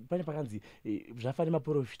nyika pane pakanzi zvafanira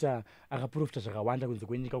maprofita akaprofita zvakawanda kunze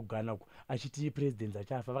kwenyika kugana uko achiti president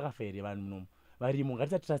achafa vakafa here vanhu munomu varimo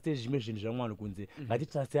ngatisatraste zvimwe zvinhu zvamwe vanhu kunze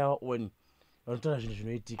ngatitraste our own vanotaura zvinhu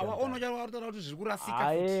zvinoitika awaona uchataura kuti zviri kurasika futi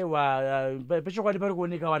aiwa pechokwadi pari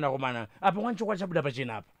kuoneka vanakomana apa kwani chokwadi chabuda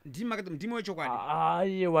pachena apa ndimi wechokwadi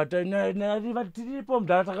aiwa tiripo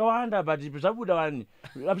mudhara takawanda but zvabuda vani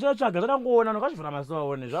apichatsvaga zvatangoona nokazvivhura maso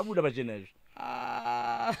aone zvabuda pachena izvi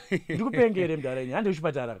ndiri kupenga here mudhara ini handi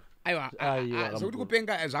uchipatara aiwa zvokuti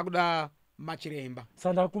kupenga zvakuda machiremba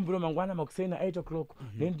saka ndakumbira mangwana makuseni 8 o'clock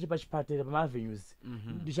then ndiri pachipatara pamaavenues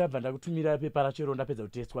ndichabva ndakutumira pepa racho ndapedza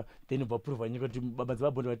kutestwa then ubva puruvha nyika kuti baba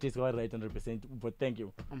dzevabhondi vatestwa vari right 100%. But thank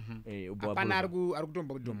you apana ari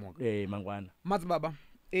kutomba kudhomoka mangwana madzibaba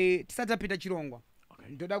tisati tapinda chirongwa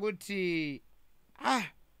ndoda kuti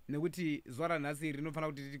nekuti zuva ranhasi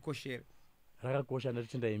rinofanira kuti titikoshere rakakosha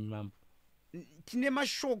ndatitenda imi mambo tine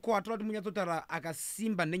mashoko atoda kuti munyatsotaura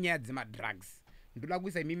akasimba nenyaya dzemadrugs ndoda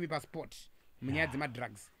kuisa imimi pasport munyaya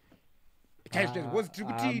dzemadrugs chaizvo tiri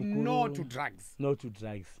kuti no to drugs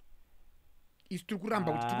isi tiri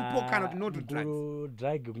kuramba kuti tiri kupokana kuti no to drugs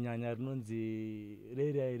drug kunyanya rinonzi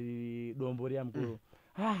reria iri dombo riya mukuru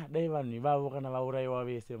dai vanhu ivavo kana vaurayiwa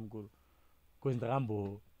vese mukuru kozi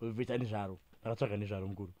ndakambovheta nezvaro ndakatsvaga nezvaro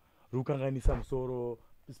mukuru rikukanganisa musoro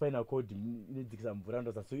spinal cord inodzikisa mvura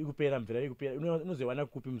ndozaso ikupera mvura ikupera unozoiwana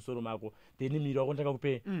kupi musoro mako then miri wako ndaka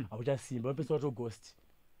kupe hauchasimba unopesa wato ghost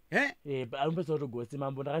unopesa wato ghost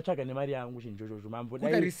mambo ndakatsvaga nemari yangu chinjojojo mambo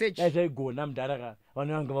dai zvaigona mudhara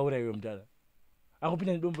vanhu vanga vaurayiwe mudhara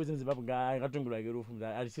akupinda nedombo zezimbabwe ngatongirwa kerufu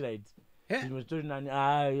mudhara arisirait zvimwe zvitori nani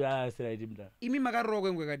asiraiti mudhara imi makarorwa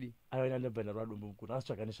kwengwe kadi aiwa ndabva ndarwa dombo mukuru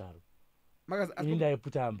akatsvaga nezvaro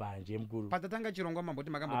indaiputa mbanje mukuru patatanga chirongwa mambo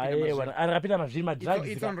kuti akapinda mazviri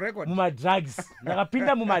mumadrugs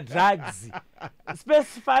ndakapinda mumadrugs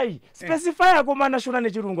specify akomana shona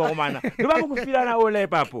nechirungu akomana ndova mukufirana ola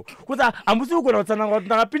ipapo kuti hamusi kugona kutsananga kuti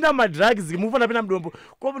ndakapinda mumadrugs mufanira pinda mudombo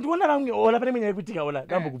ndikuona vamwe ola pane mwenyaya yekuitika ola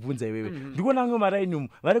ndambokubvunza iwewe ndikuona vamwe marainium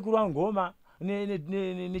vari kurwa ngoma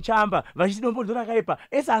nechamba vachiti dombo ndorakaipa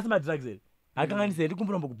ese asi madrugs ere akanganise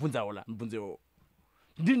ndikumbura mbokubvunza ola mubvunze iwowo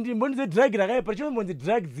ndimbonise drug rakaipa chinombonzi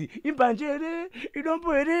drugs imbanje here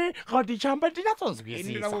idombo here kana kuti chamba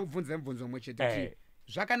tinatsonzwisisa kubvunza mubvunzo mumwe chete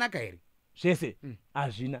zvakanaka here zvese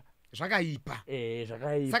hazvina zvakaipa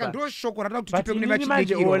zvakaipa saka ndo shoko rada kuti tipe kune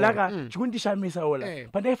manje ola chikundishamisa ola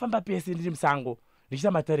pandaifamba pese ndiri musango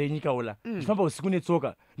ndichita matare enyika ola ndichifamba usiku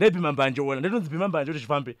netsoka ndaibhima mbanje ola ndatonzi bhima mbanje kuti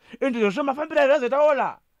zvifambe ndizvo mafambiro azvazoita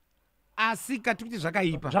ola asi kati kuti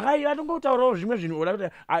zvakaipa ndingotaurawo zvimwe zvinhu ola kuti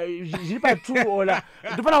zviri pa2 ola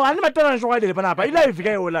ndofana handi mataura neshokwadere panapa ilaive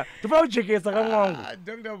kai ola ndofana kujekesa kamwangu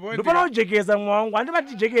ndofana kujekesa mwangu handi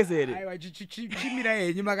matijekese here aiwa chimira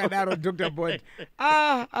henyu makadaro Dr. Bond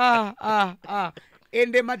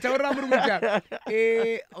ende mataurira muri kuita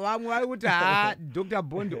vamwe vari kuti Dr.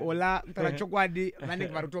 Bond ola mutaura chokwadi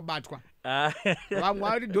vanenge vari kutobatwa vamwe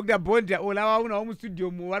vari kuti Dr. Bond ola vaunawo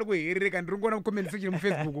mustudio mu vari kuherereka ndiri kuona mucomment section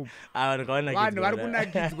mufacebook vanhu vari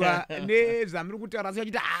kunakidzwa nezvamuri kutaura asi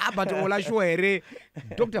vachiti but ola shuwa here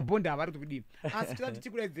Dr. Bond havari kuti kudini asi tisati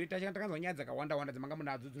tikuraidzire takanzwa nyaya dzakawanda wanda dzamanga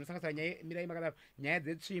munadzo dzinosanganisira mirai makadaro nyaya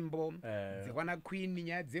dzetsvimbo dzekwana queen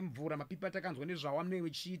nyaya dzemvura mapipa takanzwa nezvawa munenge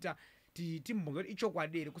muchiita timbonge kuti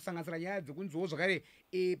ichokwadi here kusanganisira nyaya dzekunzwawo zvakare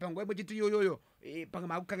panguva imwe chiti iyoyoyo pamwe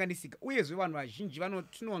makukanganisika uyezve vanhu vazhinji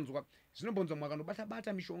tinonzwa zvinombonzwa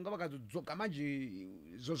mwakandobata mishonga vakazodzoka manje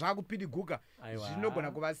zvo zvakupidiguka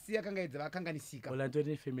zvinogona kuvasiya kangaidza vakanganisika ola nditori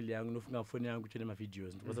nefamily yangu nofunga foni yangu chone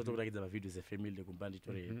mavideos ndikosa tokurakidza mavideos efamily kumba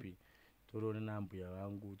nditori happy torione nambuya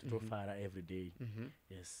vangu totofara everyday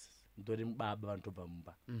yes ndori mubaba vanotobva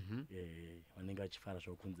mumba vanenge vachifara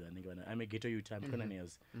zvokunzi vanenge I'm a ghetto youth I'm 29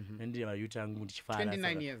 years ndine vayouth angu ndichifara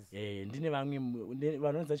 29 years ndine vamwe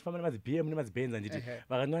vanonzi vachifamba nemadzibm nemadzibenza nditi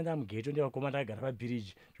vakandiwanda mughetto ndevakoma ndakagara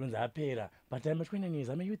pabiriji zvinonzi apera but I'm 29 years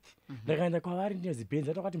I'm a youth ndakaenda kwavari ndine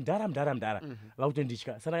zibenza tokati mudhara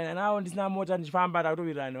vakutonditya saka nawo ndisina mota ndichifamba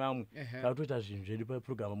ndakutowirirana nevamwe vakutoita zvinhu zvedu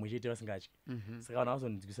paprogramu mwe chete vasingatyi saka vanhu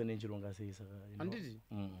vazondidzikisa nenchironga sei saka handiti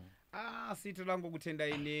asi toda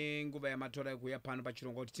ngokutendai nenguva yamatora ekuuya pano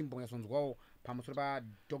pachirongwa kuti timbonyasonzwawo pamusoro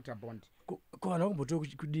paDr. Bond kwana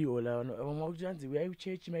kumbotori kudiola vamwe kuti anzi uyai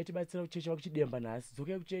kuchechi maitibatsira kuchechi vakuchidemba nhasi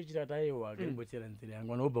dzokai kuchechi takati aiwa kaimbotsera nzira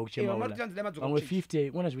yangu vanhu vobva kuchemaula vamwe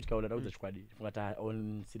 50 ona zvichiitika ndakudza chikwadi fungati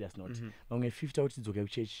on serious note vamwe 50 kuti dzokai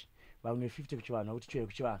kuchechi vamwe 50 kuchivanhu kuti chiuye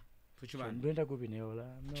kuchivanhu ndoenda kupi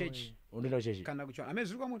neola chechi unoenda kuchechi kana kuchivanhu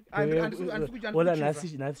amezviri kwamuri ola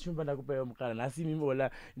nhasi chimba ndakupaiwa mukana nhasi mimi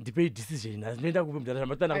ola ndipei decision nhasi ndoenda kupi mudhara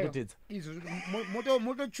zvamatana kutotedza izvo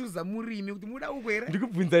motochuza murimi kuti muda uko here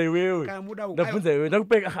ndikubvunza iwewe kana muda uko ndabvunza iwewe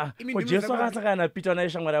ndakupeka ko Jesu akasangana na Peter na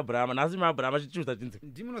shamwari Abraham nhasi maAbraham achichuza chinzi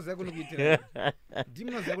ndimunoziva kunokuitira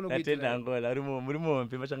ndimunoziva kunokuitira atenda ngola muri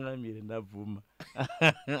mombe machangamire ndabvuma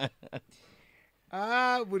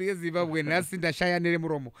Mhuri yeZimbabwe nhasi ndashaya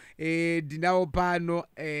neremuromo. Ndinawo pano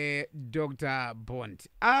Dr. Bond.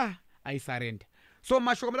 Aisarenda. So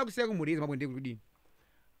mashoko mada kusiya kumhuri yeZimbabwe ndekudini?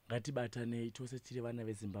 Ngatibatanei tose tiri vana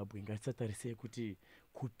veZimbabwe, ngatisatarisei kuti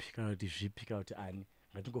kupi kana kuti zvipi kana kuti ani.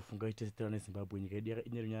 Ngatingofunga kuti tese tiri vana veZimbabwe, nyika yedu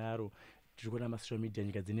ine runyararo. Tiri kuona masocial media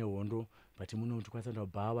nyika dzine hondo, but muno tikwanisa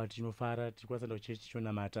kubhawa tinofara, tikwanisa kuchechi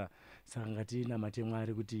tichonamata. Saka ngatinamate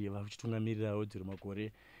Mwari kuti vachitungamirira rudzi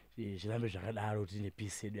rwemakore zvirambe zvakadaro tine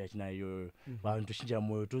peace yedu yatinayo iyoyo. Vanhu toshinja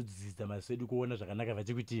mwoyo, todzidza maziso edu kuona zvakanaka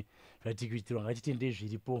vatikuitirwa, ngatitendei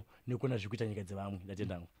zviripo nekuona zvikuita nyika dzevamwe.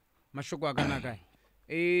 Ndatendamwe. Mashoko akanaka.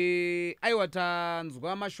 Aiwa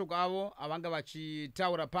tanzwa mashoko avo avanga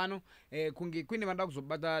vachitaura pano. Kunge kuine vanoda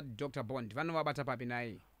kuzobata Dr. Bond, vanovabata papi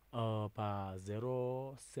naye? Pa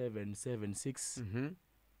 0776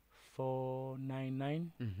 499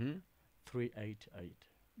 388.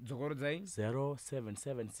 Dzokoro dzai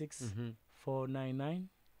 0776 499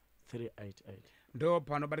 388. Ndo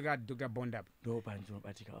panobatika Dr. Bond apa. Ndo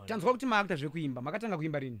panobatika. Tanzwa kuti maakta zvekuimba, makatanga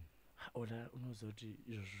kuimba rini? Ola unoziva kuti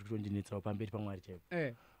izvo zviri kutondinetsawo pamberi paMwari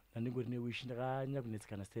chaipo. Ndandingori newishi ndakanyanya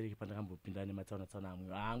kunetsekana stereki pandakambopinda nematsaona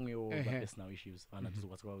amwewo personal issues vana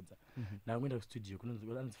tizokwatsikaudza. Ndakuenda kustudio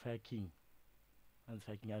kunonzi Fire King. Ari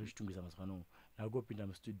kuchitungisa mazuva ano. Ndakopinda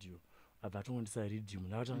mustudio. Abva atongondisa rhythm.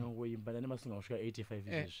 Ndakatanga ngoimba ndane masunga kusvika 85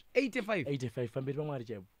 izvezvi. 85 pamberi paMwari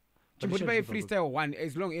chaipo. Chimboti pai freestyle 1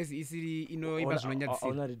 as long as isiri inoimba zvinonyadzisa.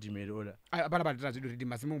 Auna rhythm ere ola. Apana patata zvido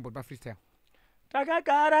rhythm asi mungomboti pa freestyle.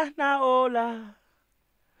 Takagara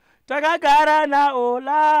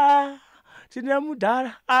naola tine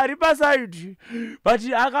mudhara ari pasaidi but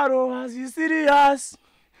akarowa zisirius.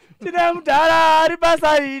 Tine mudhara ari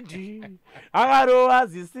pasaidi akarowa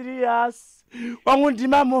zisirius. Wangu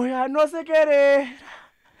ndima moyo anosekerera,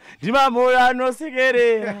 ndima moyo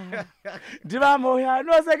anosekerera, ndima moyo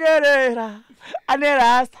anosekerera, ane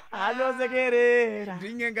rasta anosekerera.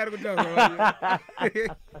 Ndinge ngari kutaura.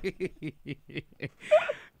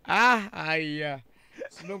 Aiya.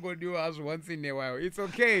 Sinongodiwa as once in a while. It's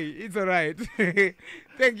okay. It's all right.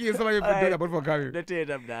 Thank you so much Dr. Bond for coming.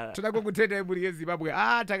 Ndatenda mdara. Toda kutenda Mhuri yeZimbabwe.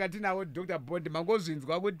 Takatinawo Dr. Bond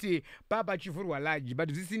mangozvinzwa kuti papa chifurwa laji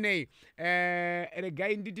but zvisinei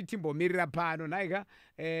regai nditi timbomirira pano naika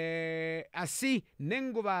asi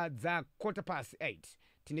nenguva dza 8:15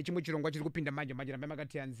 tine chimwe chirongwa chiri kupinda manje rambe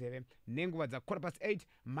makatiya nzeve nenguva dza 8:15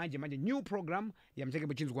 manje new program yamuchenge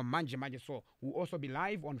muchinzwa manje so we'll also be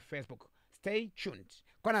live on Facebook. Stay tuned.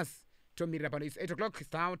 Konas, Tomirira pano. It's 8 o'clock.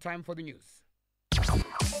 It's now time for the news.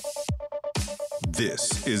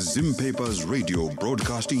 This is Zim Paper's Radio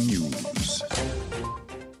Broadcasting News.